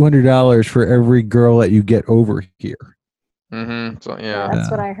 $200 for every girl that you get over here. Mm-hmm. So, yeah,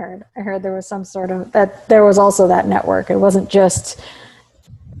 that's what I heard. I heard there was some sort of that. There was also that network. It wasn't just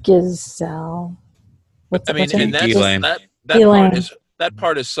Giselle. I mean, and that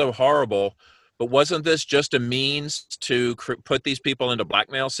part is so horrible. But wasn't this just a means to put these people into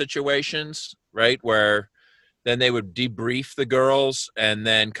blackmail situations, right? Where then they would debrief the girls and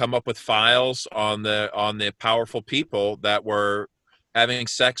then come up with files on the powerful people that were having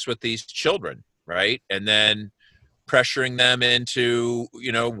sex with these children, right? And then pressuring them into,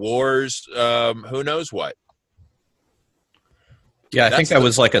 you know, wars, who knows what. Yeah, I think that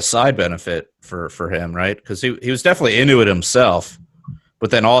was like a side benefit for him, right? Because he was definitely into it himself,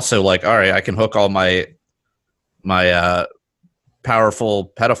 but then also like, all right, I can hook all my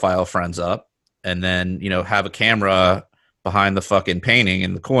powerful pedophile friends up, and then, you know, have a camera behind the fucking painting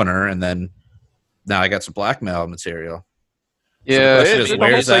in the corner, and then now I got some blackmail material. Yeah, so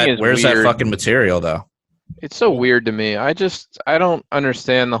where's that fucking material though? It's so weird to me. I don't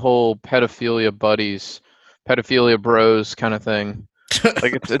understand the whole pedophilia buddies, pedophilia bros kind of thing.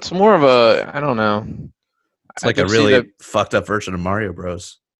 Like it's more of a, I don't know. It's like a really fucked up version of Mario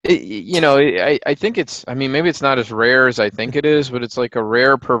Bros. I think it's, I mean, maybe it's not as rare as I think it is, but it's like a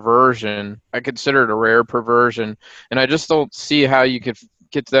rare perversion. I consider it a rare perversion, and I just don't see how you could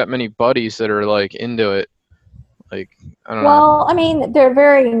get that many buddies that are like into it. Like, I don't know. Well, I mean, there are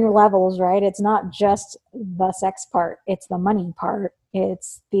varying levels, right? It's not just the sex part; it's the money part,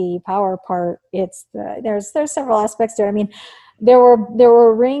 it's the power part, it's there's several aspects to it. I mean, there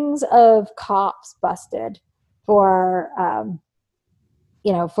were rings of cops busted for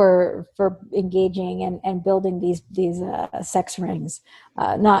for engaging and building these sex rings.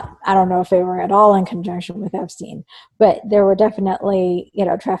 I don't know if they were at all in conjunction with Epstein, but there were definitely, you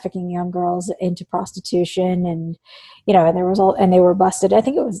know, trafficking young girls into prostitution, and, you know, and they were busted. I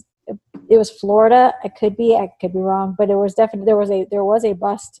think it was Florida. I could be wrong, but there was a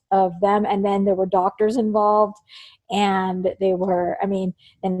bust of them, and then there were doctors involved, and and they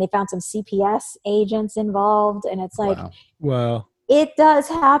found some CPS agents involved, and it's like, wow. It does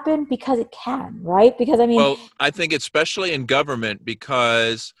happen because it can, right? Because I mean, well, I think especially in government,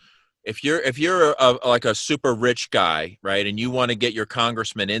 because if you're like a super rich guy, right, and you want to get your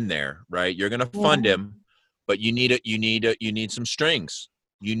congressman in there, right, you're going to fund him, but you need some strings.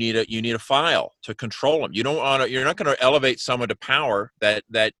 You need a file to control him. You're not going to elevate someone to power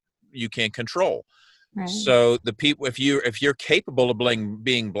that you can't control. Right. So the people, if you're capable of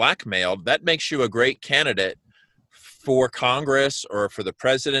being blackmailed, that makes you a great candidate for Congress or for the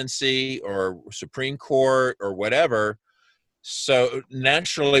presidency or Supreme Court or whatever. So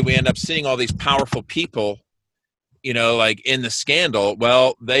naturally we end up seeing all these powerful people, you know, like in the scandal.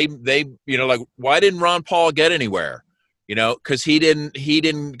 Well, they, you know, like, why didn't Ron Paul get anywhere? You know, because he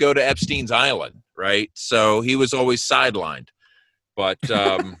didn't go to Epstein's Island, right? So he was always sidelined. But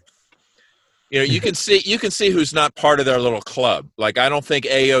you know, you can see who's not part of their little club. Like, I don't think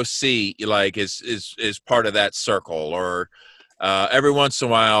AOC like is part of that circle. Or every once in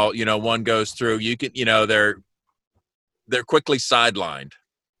a while, you know, one goes through. You can, you know, they're quickly sidelined.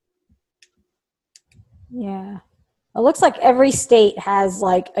 Yeah. It looks like every state has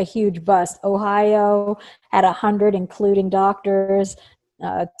like a huge bust. Ohio had 100, including doctors.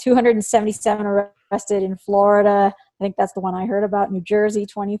 277 arrested in Florida. I think that's the one I heard about. New Jersey,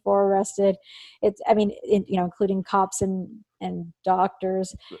 24 arrested. Including cops and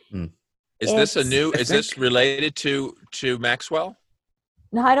doctors. Is this related to Maxwell?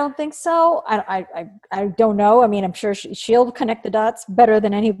 No, I don't think so. I don't know. I mean, I'm sure she'll connect the dots better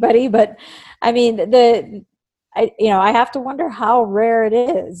than anybody, but I mean, I have to wonder how rare it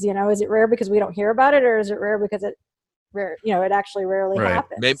is. You know, is it rare because we don't hear about it, or is it rare because it actually rarely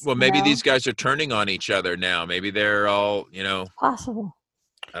happens? Maybe these guys are turning on each other now. Maybe they're all, you know, it's possible.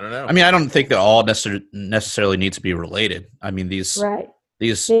 I don't know. I mean, I don't think that all necessarily need to be related. I mean, these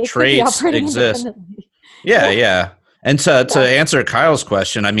traits exist. Yeah. And to answer Kyle's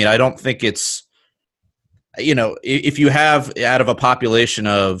question, I mean, I don't think it's, you know, if you have out of a population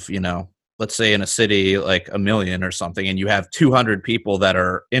of, you know, let's say in a city like 1 million or something, and you have 200 people that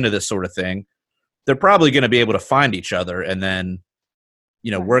are into this sort of thing, they're probably going to be able to find each other and then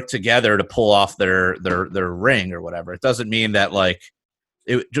work together to pull off their ring or whatever. It doesn't mean that like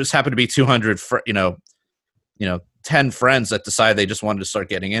it just happened to be 200, 10 friends that decide they just wanted to start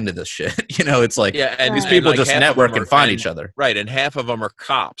getting into this shit. It's like and these people like just network and find each other. Right, and half of them are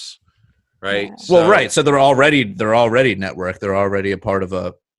cops. Right. Yeah. So, well, right. So they're already networked. They're already a part of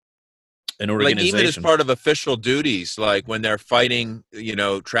an organization. Like even as part of official duties, like when they're fighting,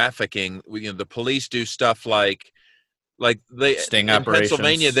 trafficking, the police do stuff like they sting in operations.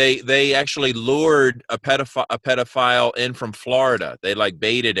 Pennsylvania, they actually lured a pedophile in from Florida. They like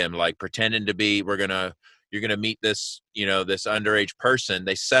baited him, like pretending to be, you're gonna meet this, this underage person.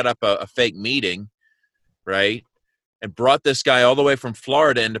 They set up a fake meeting, right? And brought this guy all the way from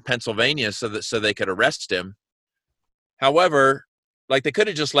Florida into Pennsylvania so they could arrest him. However, like they could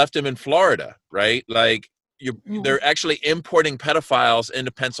have just left him in Florida, right? Like they're actually importing pedophiles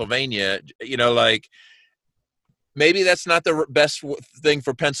into Pennsylvania. Like maybe that's not the best thing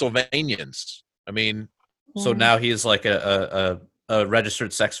for Pennsylvanians. I mean, so now he's like a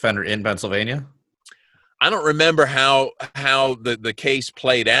registered sex offender in Pennsylvania. I don't remember how the case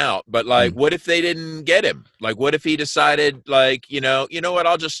played out, but like, what if they didn't get him? Like, what if he decided, like, you know what?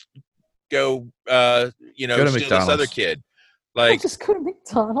 I'll just go, to steal this other kid. Like, I'll just go to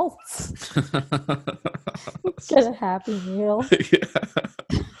McDonald's. Get a Happy Meal.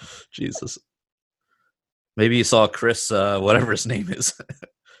 Yeah. Jesus. Maybe you saw Chris, whatever his name is,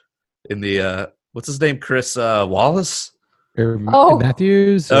 in the what's his name? Chris Wallace. Or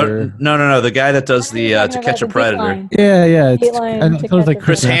Matthews? Or? No. The guy that does the To Catch a Predator. Yeah. It was like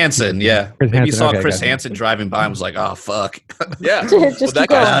Chris Hansen. Yeah. Maybe you saw Chris okay. Hansen driving by and was like, "Oh fuck." Yeah. Just that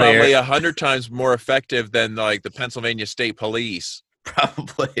go guy's out of probably here. 100 times more effective than like the Pennsylvania State Police.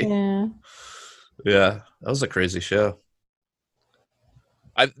 Probably. Yeah. Yeah. That was a crazy show.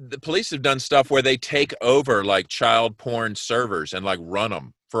 The police have done stuff where they take over like child porn servers and like run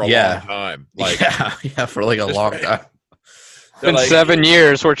them for a long time. Like, yeah, for like a long time. In 7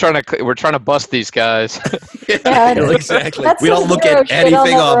 years, we're trying to bust these guys. Yeah, exactly. That's We don't look zero at shit I'll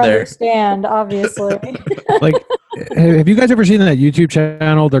anything on never there. Understand, obviously. Like, have you guys ever seen that YouTube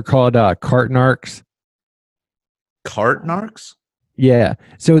channel? They're called Cart Narcs. Cart narcs? Yeah.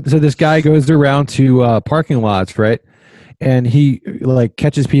 So this guy goes around to parking lots, right? And he like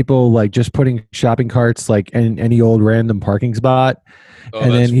catches people like just putting shopping carts like in any old random parking spot. Oh,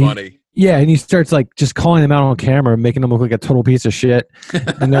 and that's then funny. Yeah, and he starts like just calling them out on camera, making them look like a total piece of shit.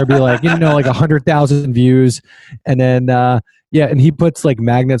 And there'll be like, like 100,000 views. And then and he puts like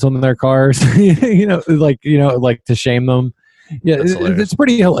magnets on their cars, like to shame them. Yeah, it's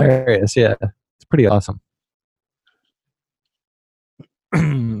pretty hilarious. Yeah. It's pretty awesome.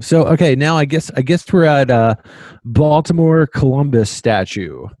 So okay, now I guess we're at Baltimore Columbus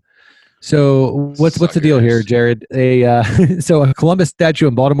statue. So what's the deal here, Jared? So a Columbus statue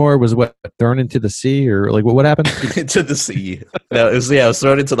in Baltimore was thrown into the sea, or like what happened? Into the sea. No, it was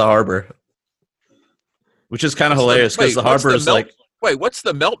thrown into the harbor, which is kind of hilarious because the harbor is like. Wait, what's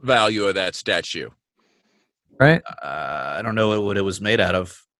the melt value of that statue? Right. I don't know what it was made out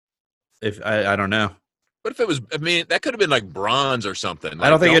of. I don't know. What if it was? I mean, that could have been like bronze or something. Like, I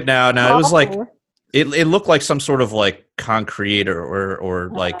don't think it. No, it was like it looked like some sort of like concrete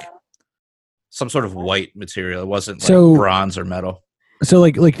or like. Some sort of white material. It wasn't like bronze or metal. So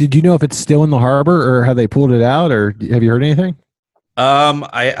like did you know if it's still in the harbor or have they pulled it out or have you heard anything?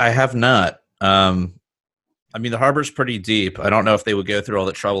 I have not. I mean the harbor's pretty deep. I don't know if they would go through all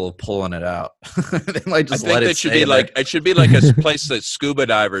the trouble of pulling it out. They might just let it should be like it should be like a place that scuba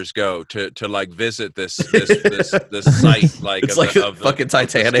divers go to like visit this site like it's like a fucking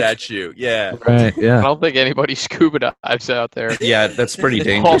Titanic statue. Yeah. Right. Yeah. I don't think anybody scuba dives out there. Yeah, that's pretty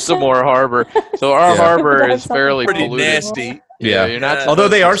dangerous. Baltimore Harbor. So our harbor is fairly pretty polluted. nasty. Yeah. You're not Although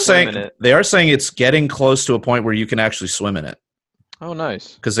they are supposed to swim in it. saying it's getting close to a point where you can actually swim in it. Oh,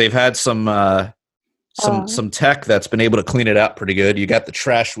 nice. Because they've had some tech that's been able to clean it out pretty good. You got the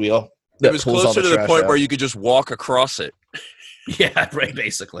trash wheel. It was closer to the point where you could just walk across it. Yeah, right.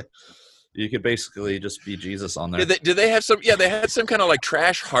 Basically, you could basically just be Jesus on there. Did they have some? Yeah, they had some kind of like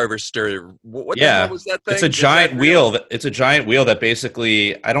trash harvester. What the hell was that thing? It's a giant wheel. It's a giant wheel that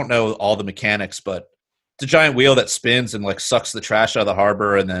basically, I don't know all the mechanics, but it's a giant wheel that spins and like sucks the trash out of the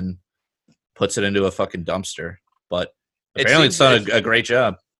harbor and then puts it into a fucking dumpster. But apparently, it's done a great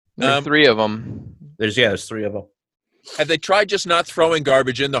job. There's 3 of them. There's 3 of them. Have they tried just not throwing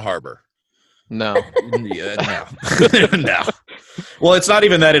garbage in the harbor? No. Yeah, no. No. Well, it's not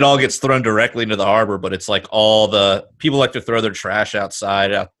even that it all gets thrown directly into the harbor, but it's like all the people like to throw their trash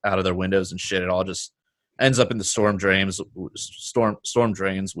outside, out of their windows and shit. It all just ends up in the storm drains,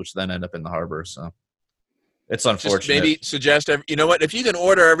 which then end up in the harbor. So It's unfortunate. Just maybe suggest, you know what? If you can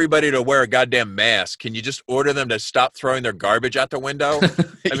order everybody to wear a goddamn mask, can you just order them to stop throwing their garbage out the window?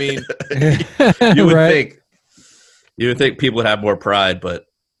 I mean, you would Right. think people would have more pride, but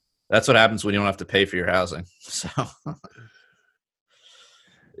that's what happens when you don't have to pay for your housing. So,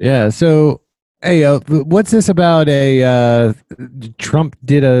 Yeah. So, hey, what's this about? Trump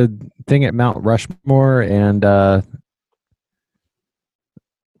did a thing at Mount Rushmore, and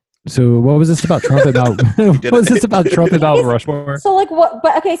so what was this about Trump at Mount? What was this about Trump at Mount Rushmore? So like what?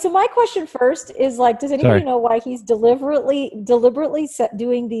 But okay. So my question first is like, does anybody Sorry. know why he's deliberately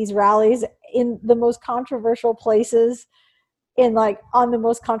doing these rallies in the most controversial places, in like on the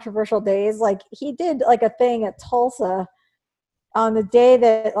most controversial days? Like he did like a thing at Tulsa on the day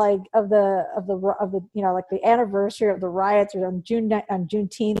that like of the you know, like the anniversary of the riots, or on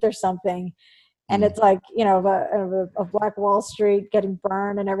Juneteenth or something. And it's like, you know, of Black Wall Street getting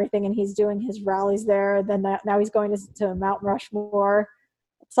burned and everything, and he's doing his rallies there. Then now he's going to Mount Rushmore.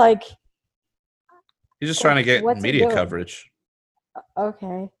 It's like, he's just trying to get what's he media doing? coverage.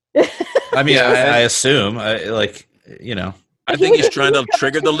 Okay. I mean, Yeah, I assume, you know. I think he's trying to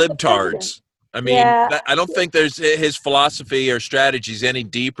trigger the libtards. I mean, Yeah. I don't think there's his philosophy or strategies any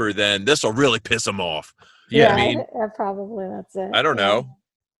deeper than this will really piss him off. Yeah, I mean, probably that's it. I don't know.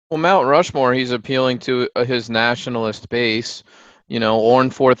 Well, Mount Rushmore, he's appealing to his nationalist base. You know, on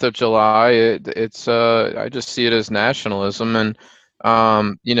 4th of July, it's I just see it as nationalism, and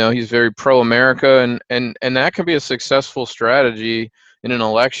you know, he's very pro-America, and that can be a successful strategy in an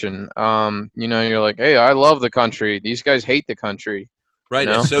election. You know, you're like, hey, I love the country. These guys hate the country. Right.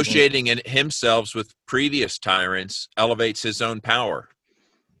 You know? Associating himself with previous tyrants elevates his own power.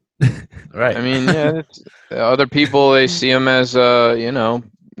 Right. I mean, yeah, other people, they see him as you know,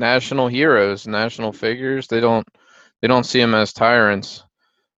 national heroes, national figures. They don't see him as tyrants.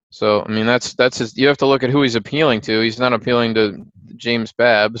 So I mean, that's his. You have to look at who he's appealing to. He's not appealing to James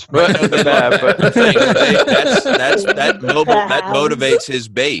Babs, but that motivates his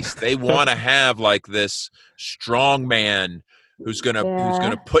base. They want to have like this strong man who's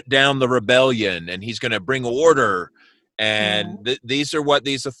gonna put down the rebellion, and he's gonna bring order. And these are what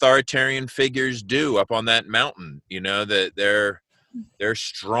these authoritarian figures do up on that mountain. You know, that they're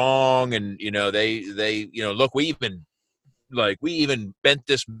strong, and you know they you know, look, we even bent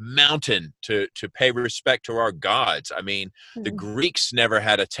this mountain to pay respect to our gods. I mean, the Greeks never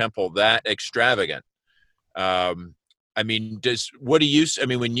had a temple that extravagant. I mean, when you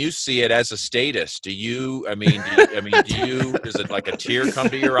see it as a status, does it like a tear come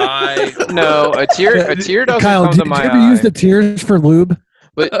to your eye? No, a tear doesn't Kyle, come to my eye. Did you ever use the tears for lube?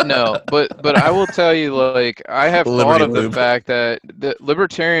 But no, but I will tell you, like, I have thought of the fact that the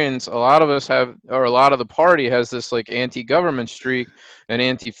libertarians, a lot of us have, or a lot of the party has this like anti-government streak and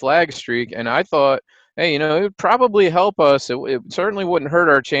anti-flag streak, and I thought, hey, you know, it would probably help us. It certainly wouldn't hurt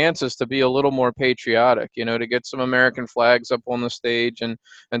our chances to be a little more patriotic, you know, to get some American flags up on the stage, and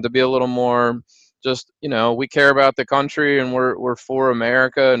to be a little more just, you know, we care about the country, and we're for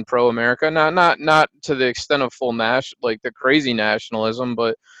America and pro-America. Not to the extent of full like the crazy nationalism,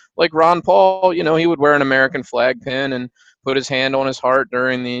 but like Ron Paul, you know, he would wear an American flag pin and put his hand on his heart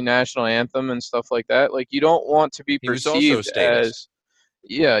during the national anthem and stuff like that. Like, you don't want to be perceived as,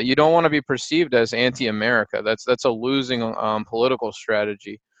 yeah, you don't want to be perceived as anti-America. That's a losing political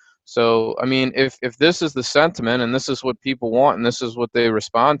strategy. So, I mean, if this is the sentiment, and this is what people want, and this is what they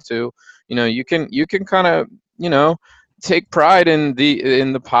respond to, you know, you can kind of, you know, take pride in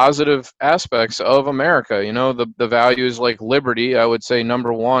the positive aspects of America. You know, the values like liberty, I would say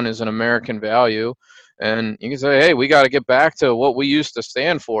number one is an American value. And you can say, hey, we got to get back to what we used to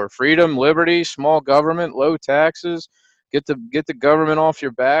stand for: freedom, liberty, small government, low taxes, get the government off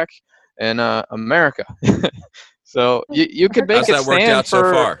your back, and America. So you could make it stand worked out for.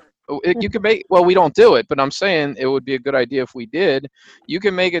 So far? You could make, well, we don't do it, but I'm saying it would be a good idea if we did. You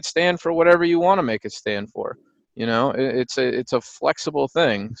can make it stand for whatever you want to make it stand for. You know, it's a flexible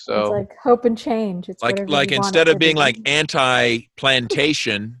thing. So it's like hope and change. It's like instead of being like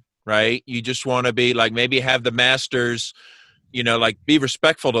anti-plantation, right? You just want to be like, maybe have the masters, you know, like be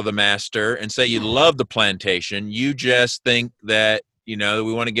respectful to the master and say you love the plantation. You just think that, you know,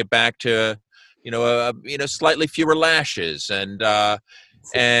 we want to get back to, you know, slightly fewer lashes and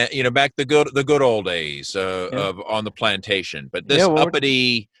you know, back the good old days of on the plantation. But this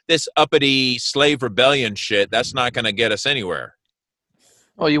uppity slave rebellion shit, that's not going to get us anywhere.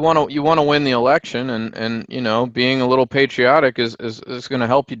 Well, you want to win the election, and you know, being a little patriotic is going to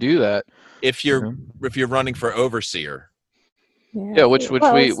help you do that. If you're running for overseer. Yeah, which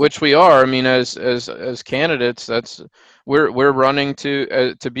we are. I mean, as candidates, we're running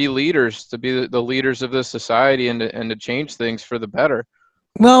to be leaders, to be the leaders of this society, and to change things for the better.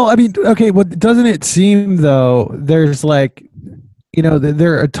 Well, I mean, okay, well, doesn't it seem though? There's like,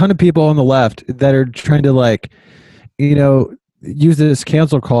 there are a ton of people on the left that are trying to like, use this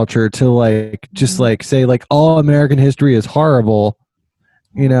cancel culture to like just like say like all American history is horrible.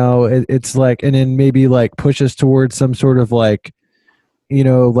 It's like, and then maybe like push us towards some sort of like,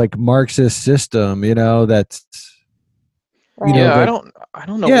 like Marxist system, that's, Right. Yeah, like, I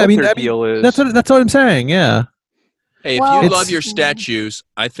don't know what their deal is. That's what I'm saying. Yeah. Hey, if you love your statues,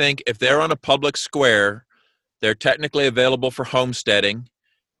 I think if they're on a public square, they're technically available for homesteading.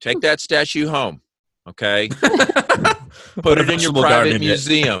 Take that statue home, okay? Put it in your private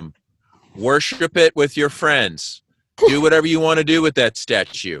museum. Worship it with your friends. Do whatever you want to do with that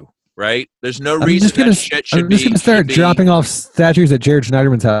statue. Right? There's no reason that shit should be. I'm just gonna start dropping off statues at Jared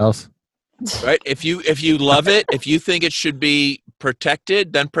Schneiderman's house. Right? If you love it, if you think it should be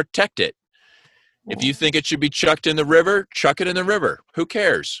protected, then protect it. If you think it should be chucked in the river, chuck it in the river. Who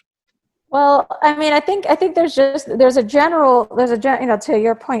cares? Well, I mean, I think there's a general, to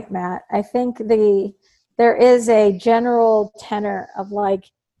your point, Matt, I think there is a general tenor of like,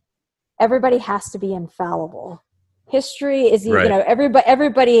 everybody has to be infallible. History is,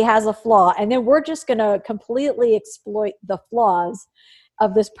 everybody has a flaw, and then we're just going to completely exploit the flaws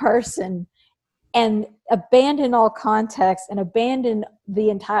of this person and abandon all context and abandon the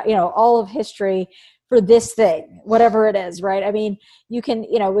entire, all of history for this thing, whatever it is, right? I mean, you can,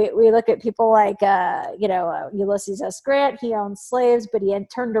 we look at people like, Ulysses S. Grant. He owned slaves, but he had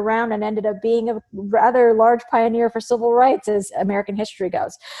turned around and ended up being a rather large pioneer for civil rights as American history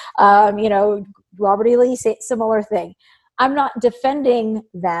goes. Robert E. Lee, similar thing. I'm not defending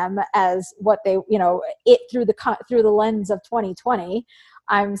them as what they, through the lens of 2020.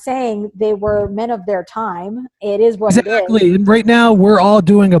 I'm saying they were men of their time. It is what it is. Exactly. And right now we're all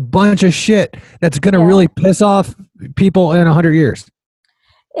doing a bunch of shit that's going to really piss off people in 100 years.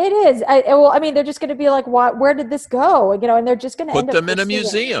 It is. I mean, they're just going to be like, where did this go? And they're just going to put them in a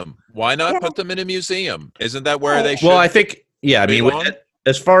museum. Why not put them in a museum? Isn't that where they should? Well, I think, I mean,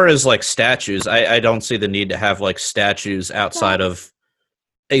 as far as like statues, I don't see the need to have like statues outside of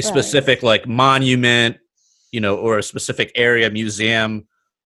a specific like monument, or a specific area, museum,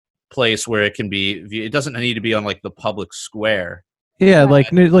 place where it can be. It doesn't need to be on like the public square. Yeah,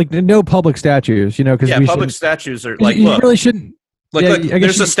 like no public statues, because public statues are like, you really shouldn't. Like,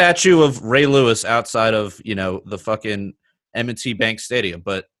 there's a statue of Ray Lewis outside of the fucking M&T Bank Stadium,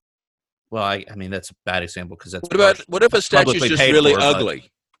 but I mean that's a bad example because that's what if a statue's just really ugly?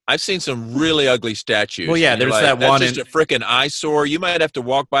 I've seen some really ugly statues. Well, yeah, there's that one. That's just a freaking eyesore. You might have to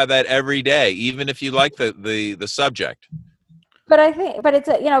walk by that every day, even if you like the subject. But I think, but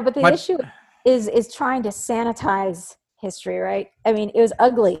the issue is trying to sanitize history, right? I mean, it was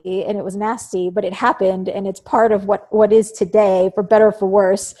ugly and it was nasty, but it happened, and it's part of what is today, for better or for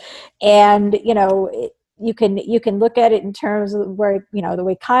worse. And you can look at it in terms of where the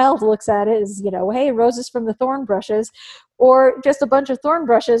way Kyle looks at it is hey, roses from the thorn brushes, or just a bunch of thorn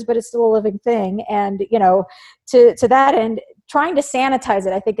brushes, but it's still a living thing. And to that end, trying to sanitize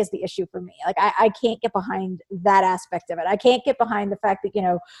it, I think, is the issue for me. Like, I can't get behind that aspect of it. I can't get behind the fact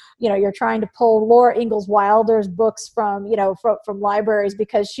that, you're trying to pull Laura Ingalls Wilder's books from libraries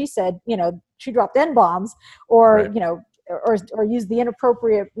because she said, she dropped N-bombs, or, right. or use the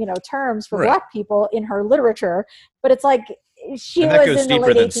inappropriate, terms for Black people in her literature. But it's like, she and was that goes in the deeper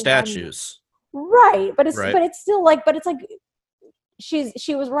late than 1800s. statues. Right. But it's still like,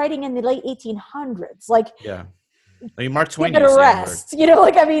 she was writing in the late 1800s. Like, yeah. I mean, Mark Twain. Give it a rest,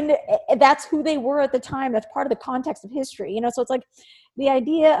 I mean, that's who they were at the time. That's part of the context of history, So it's like the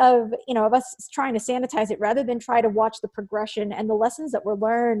idea of, of us trying to sanitize it rather than try to watch the progression and the lessons that were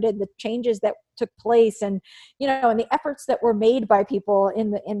learned and the changes that took place, and and the efforts that were made by people in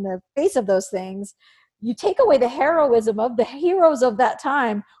the face of those things. You take away the heroism of the heroes of that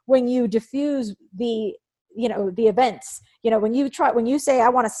time when you diffuse the events. When you say I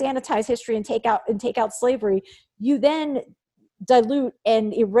want to sanitize history and take out slavery, you then dilute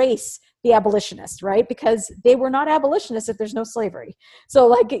and erase the abolitionists, right? Because they were not abolitionists if there's no slavery. So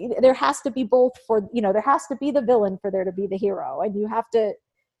like there has to be both there has to be the villain for there to be the hero, and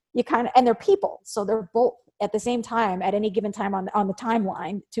and they're people, so they're both at the same time at any given time on the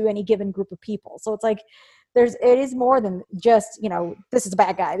timeline to any given group of people. So it's like it is more than just this is a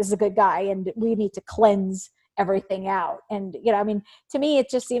bad guy, this is a good guy, and we need to cleanse everything out. And I mean, to me it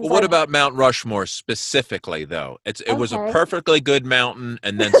just seems what about Mount Rushmore specifically, though? It was a perfectly good mountain,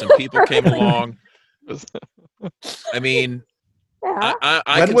 and then some people came along. I mean, Yeah.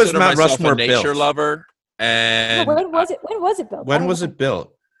 I When was consider Mount myself Rushmore a nature built? lover, and When was it? When was it built? When was it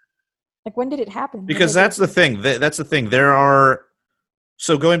built? Like, when did it happen? Because that's the thing. That's the thing. There are,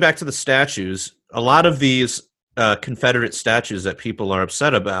 so going back to the statues, a lot of these Confederate statues that people are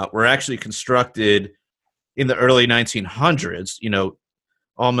upset about were actually constructed in the early 1900s.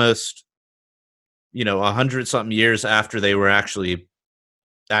 Almost 100-something years after they were actually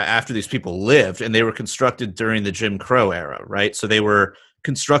after these people lived, and they were constructed during the Jim Crow era, right? So they were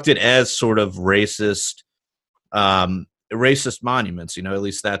constructed as sort of racist monuments. At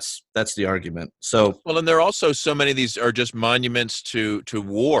least that's the argument. So and there are also so many of these are just monuments to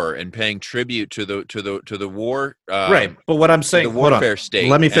war and paying tribute to the war. Right, but what I'm saying, the warfare state.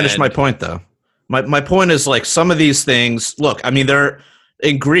 Let me finish my point, though. My point is, like, some of these things. Look, I mean, they're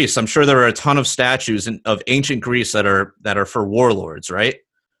in Greece. I'm sure there are a ton of statues of ancient Greece that are for warlords, right?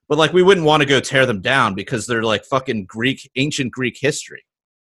 But like, we wouldn't want to go tear them down because they're like fucking ancient Greek history.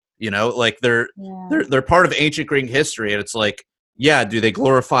 Like they're part of ancient Greek history, and it's like, yeah, do they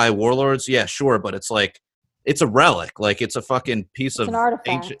glorify warlords? Yeah, sure, but it's like, it's a relic, like it's a fucking piece of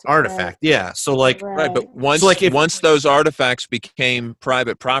ancient artifact. Right. Yeah, so like, right, but once once those artifacts became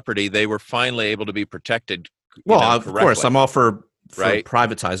private property, they were finally able to be protected. Of course, I'm all for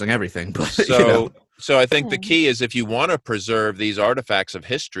privatizing everything, but So I think the key is, if you want to preserve these artifacts of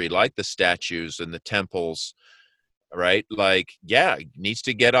history, like the statues and the temples, right? Like, yeah, it needs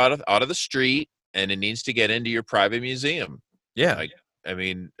to get out of the street, and it needs to get into your private museum. Yeah. I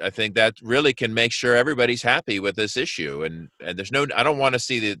mean, I think that really can make sure everybody's happy with this issue. And there's I don't want to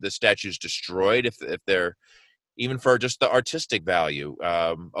see the statues destroyed if they're, even for just the artistic value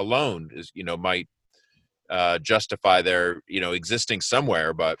alone is, might justify their, existing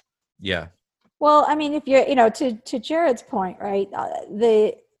somewhere. But yeah. Well, I mean, if you're, to Jared's point, right?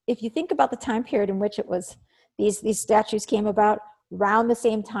 If you think about the time period in which it was, these statues came about around the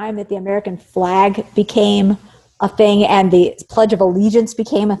same time that the American flag became a thing and the Pledge of Allegiance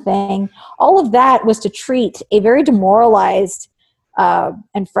became a thing. All of that was to treat a very demoralized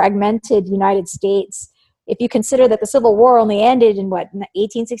and fragmented United States. If you consider that the Civil War only ended in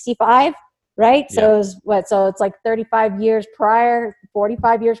 1865, right? Yeah. So it was so it's like 35 years prior,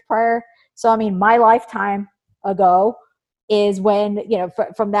 45 years prior. So, I mean, my lifetime ago is when,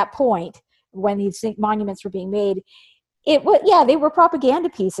 from that point, when these monuments were being made, they were propaganda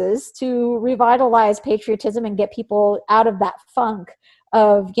pieces to revitalize patriotism and get people out of that funk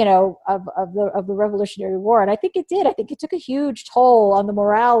of the Revolutionary War. And I think it did. I think it took a huge toll on the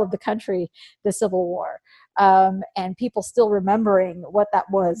morale of the country, the Civil War, and people still remembering what that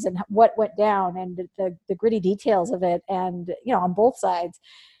was and what went down and the gritty details of it, and on both sides.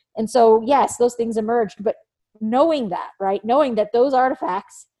 And so, yes, those things emerged, but knowing that those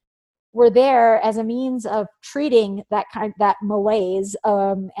artifacts were there as a means of treating that malaise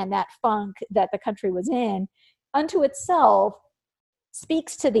and that funk that the country was in, unto itself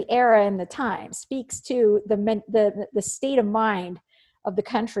speaks to the era and the time, speaks to the state of mind of the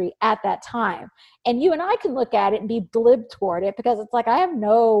country at that time. And you and I can look at it and be glib toward it, because it's like, I have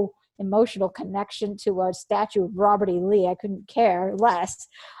no emotional connection to a statue of Robert E. Lee. I couldn't care less.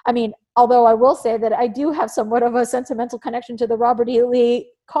 I mean, although I will say that I do have somewhat of a sentimental connection to the Robert E. Lee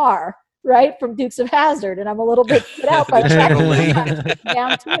car, right, from Dukes of Hazzard, and I'm a little bit put out by tracking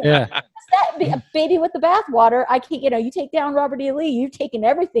down to it. Yeah. That baby with the bathwater. I can't. You take down Robert E. Lee, you've taken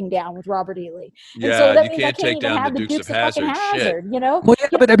everything down with Robert E. Lee. Yeah, and so that means I can't even have the Dukes of Hazzard. Well, yeah,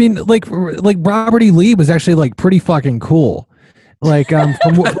 but I mean, like Robert E. Lee was actually like pretty fucking cool. Like seriously.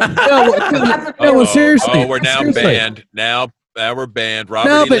 Oh, we're now banned. Now we're banned.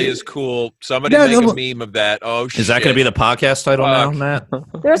 Robert E. Lee is cool. Somebody make a meme of that. Oh shit. Is that going to be the podcast title now, Matt? No.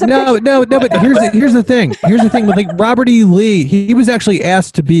 But here's the thing. Here's the thing with Robert E. Lee. He was actually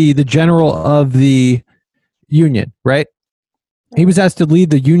asked to be the general of the Union, right? He was asked to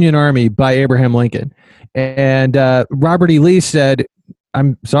lead the Union Army by Abraham Lincoln, and Robert E. Lee said,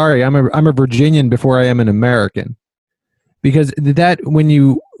 "I'm sorry, I'm a Virginian before I am an American." Because that when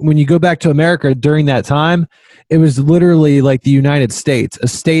you go back to America during that time, it was literally like the United States. A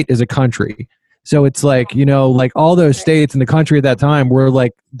state is a country. So it's like, like all those states in the country at that time were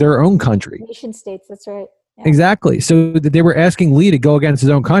like their own country. Nation states, that's right. Yeah. Exactly. So they were asking Lee to go against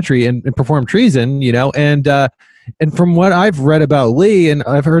his own country and perform treason, and from what I've read about Lee, and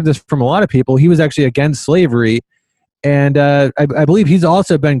I've heard this from a lot of people, he was actually against slavery. And I believe he's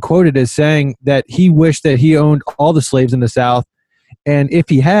also been quoted as saying that he wished that he owned all the slaves in the South. And if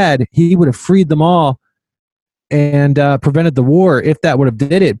he had, he would have freed them all and prevented the war if that would have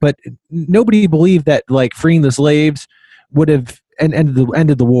did it. But nobody believed that like freeing the slaves would have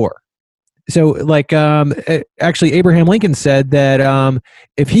ended the war. So, like, actually, Abraham Lincoln said that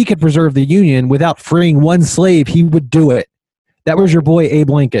if he could preserve the Union without freeing one slave, he would do it. That was your boy, Abe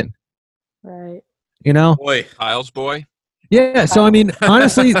Lincoln. Right. You know? Boy, Kyle's boy. Yeah. So, I mean,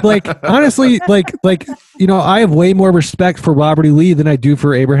 honestly, you know, I have way more respect for Robert E. Lee than I do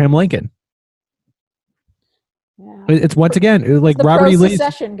for Abraham Lincoln. Yeah. It's once again like the Robert E. Lee.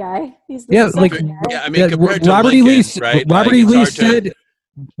 Secession guy. He's the Yeah, like secession guy. Yeah, I mean, compared to Robert E. Lincoln, Lee. right? Robert Like, E. it's Lee hard to- said.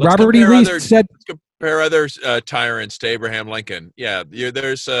 let's Robert E. compare Lee other- said. let's compare other tyrants to Abraham Lincoln. Yeah,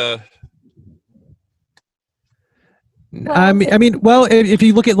 there's I mean, well, if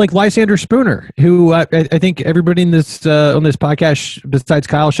you look at like Lysander Spooner, who I think everybody in this on this podcast besides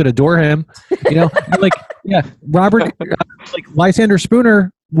Kyle should adore him. You know, like Robert, like Lysander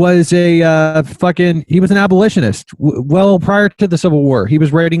Spooner was a he was an abolitionist. Well, prior to the Civil War, he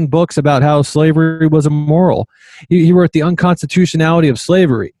was writing books about how slavery was immoral. He wrote The Unconstitutionality of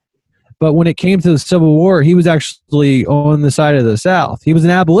Slavery. But when it came to the Civil War, he was actually on the side of the South. He was an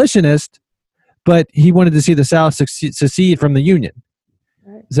abolitionist, but he wanted to see the South secede from the Union.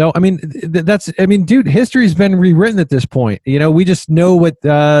 Right. So, I mean, dude, history's been rewritten at this point. You know, we just know what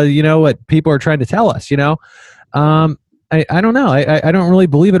people are trying to tell us, you know. I don't know. I don't really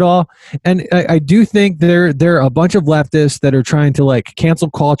believe it all. And I do think there are a bunch of leftists that are trying to like cancel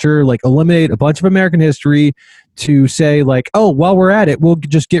culture, like eliminate a bunch of American history to say like, oh, while we're at it, we'll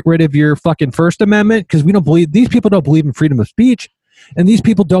just get rid of your fucking First Amendment because these people don't believe in freedom of speech. And these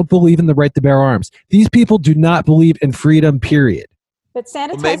people don't believe in the right to bear arms. These people do not believe in freedom, period. But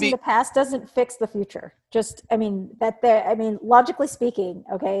sanitizing the past doesn't fix the future. Logically speaking,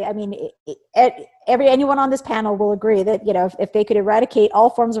 okay, I mean, anyone on this panel will agree that, you know, if they could eradicate all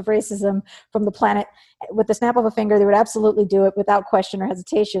forms of racism from the planet with the snap of a finger, they would absolutely do it without question or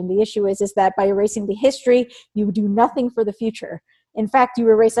hesitation. The issue is that by erasing the history, you do nothing for the future. In fact, you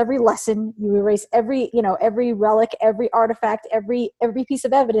erase every lesson, you erase every relic, every artifact, every piece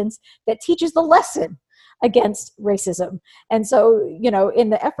of evidence that teaches the lesson against racism. And so, you know,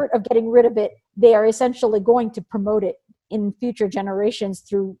 in the effort of getting rid of it, they are essentially going to promote it in future generations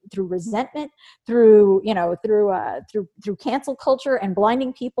through resentment, through cancel culture and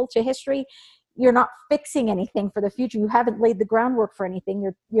blinding people to history. You're not fixing anything for the future. You haven't laid the groundwork for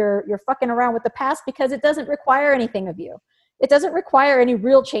anything. You're fucking around with the past because it doesn't require anything of you. It doesn't require any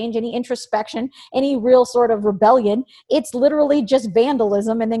real change, any introspection, any real sort of rebellion. It's literally just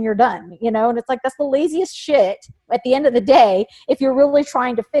vandalism and then you're done, you know? And it's like, that's the laziest shit at the end of the day if you're really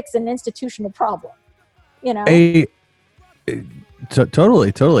trying to fix an institutional problem, you know?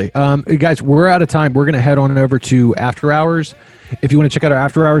 Totally. Guys, we're out of time. We're going to head on over to After Hours. If you want to check out our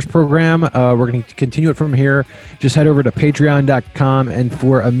After Hours program, we're going to continue it from here. Just head over to patreon.com, and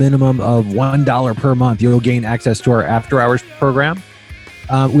for a minimum of $1 per month, you'll gain access to our After Hours program.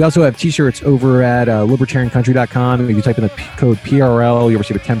 We also have t-shirts over at libertariancountry.com. If you type in the code PRL, you'll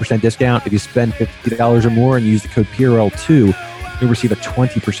receive a 10% discount. If you spend $50 or more and use the code PRL2, you'll receive a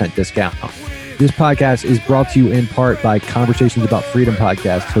 20% discount. This podcast is brought to you in part by Conversations About Freedom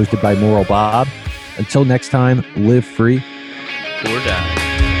podcast, hosted by Moral Bob. Until next time, live free or die.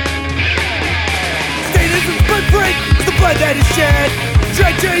 Statism's footprint is the blood that is shed,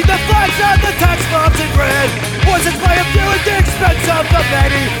 drenching the flags on the tax bombs in red. Poisons by a few at the expense of the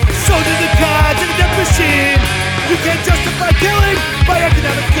many, soldiers and gods in a death machine. You can't justify killing by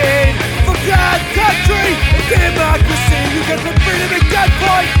economic gain. For God, country, and democracy, you can put freedom and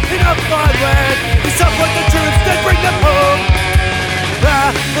gunpoint in a foreign land. You support the troops, then bring them home.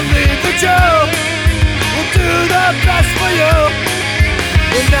 I believe that you will do the best for you.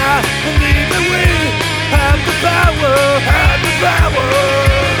 And I believe that we have the power,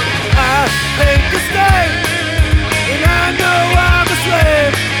 I hate the state, and I know I'm a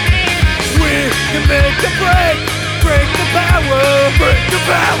slave. We can make a break the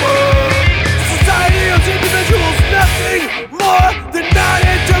power. Society owes individuals nothing more than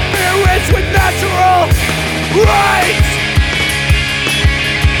non-interference with natural rights.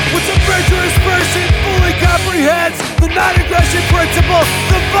 Once a virtuous person fully comprehends the non-aggression principle,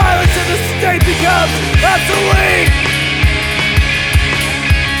 the violence of the state becomes absolute.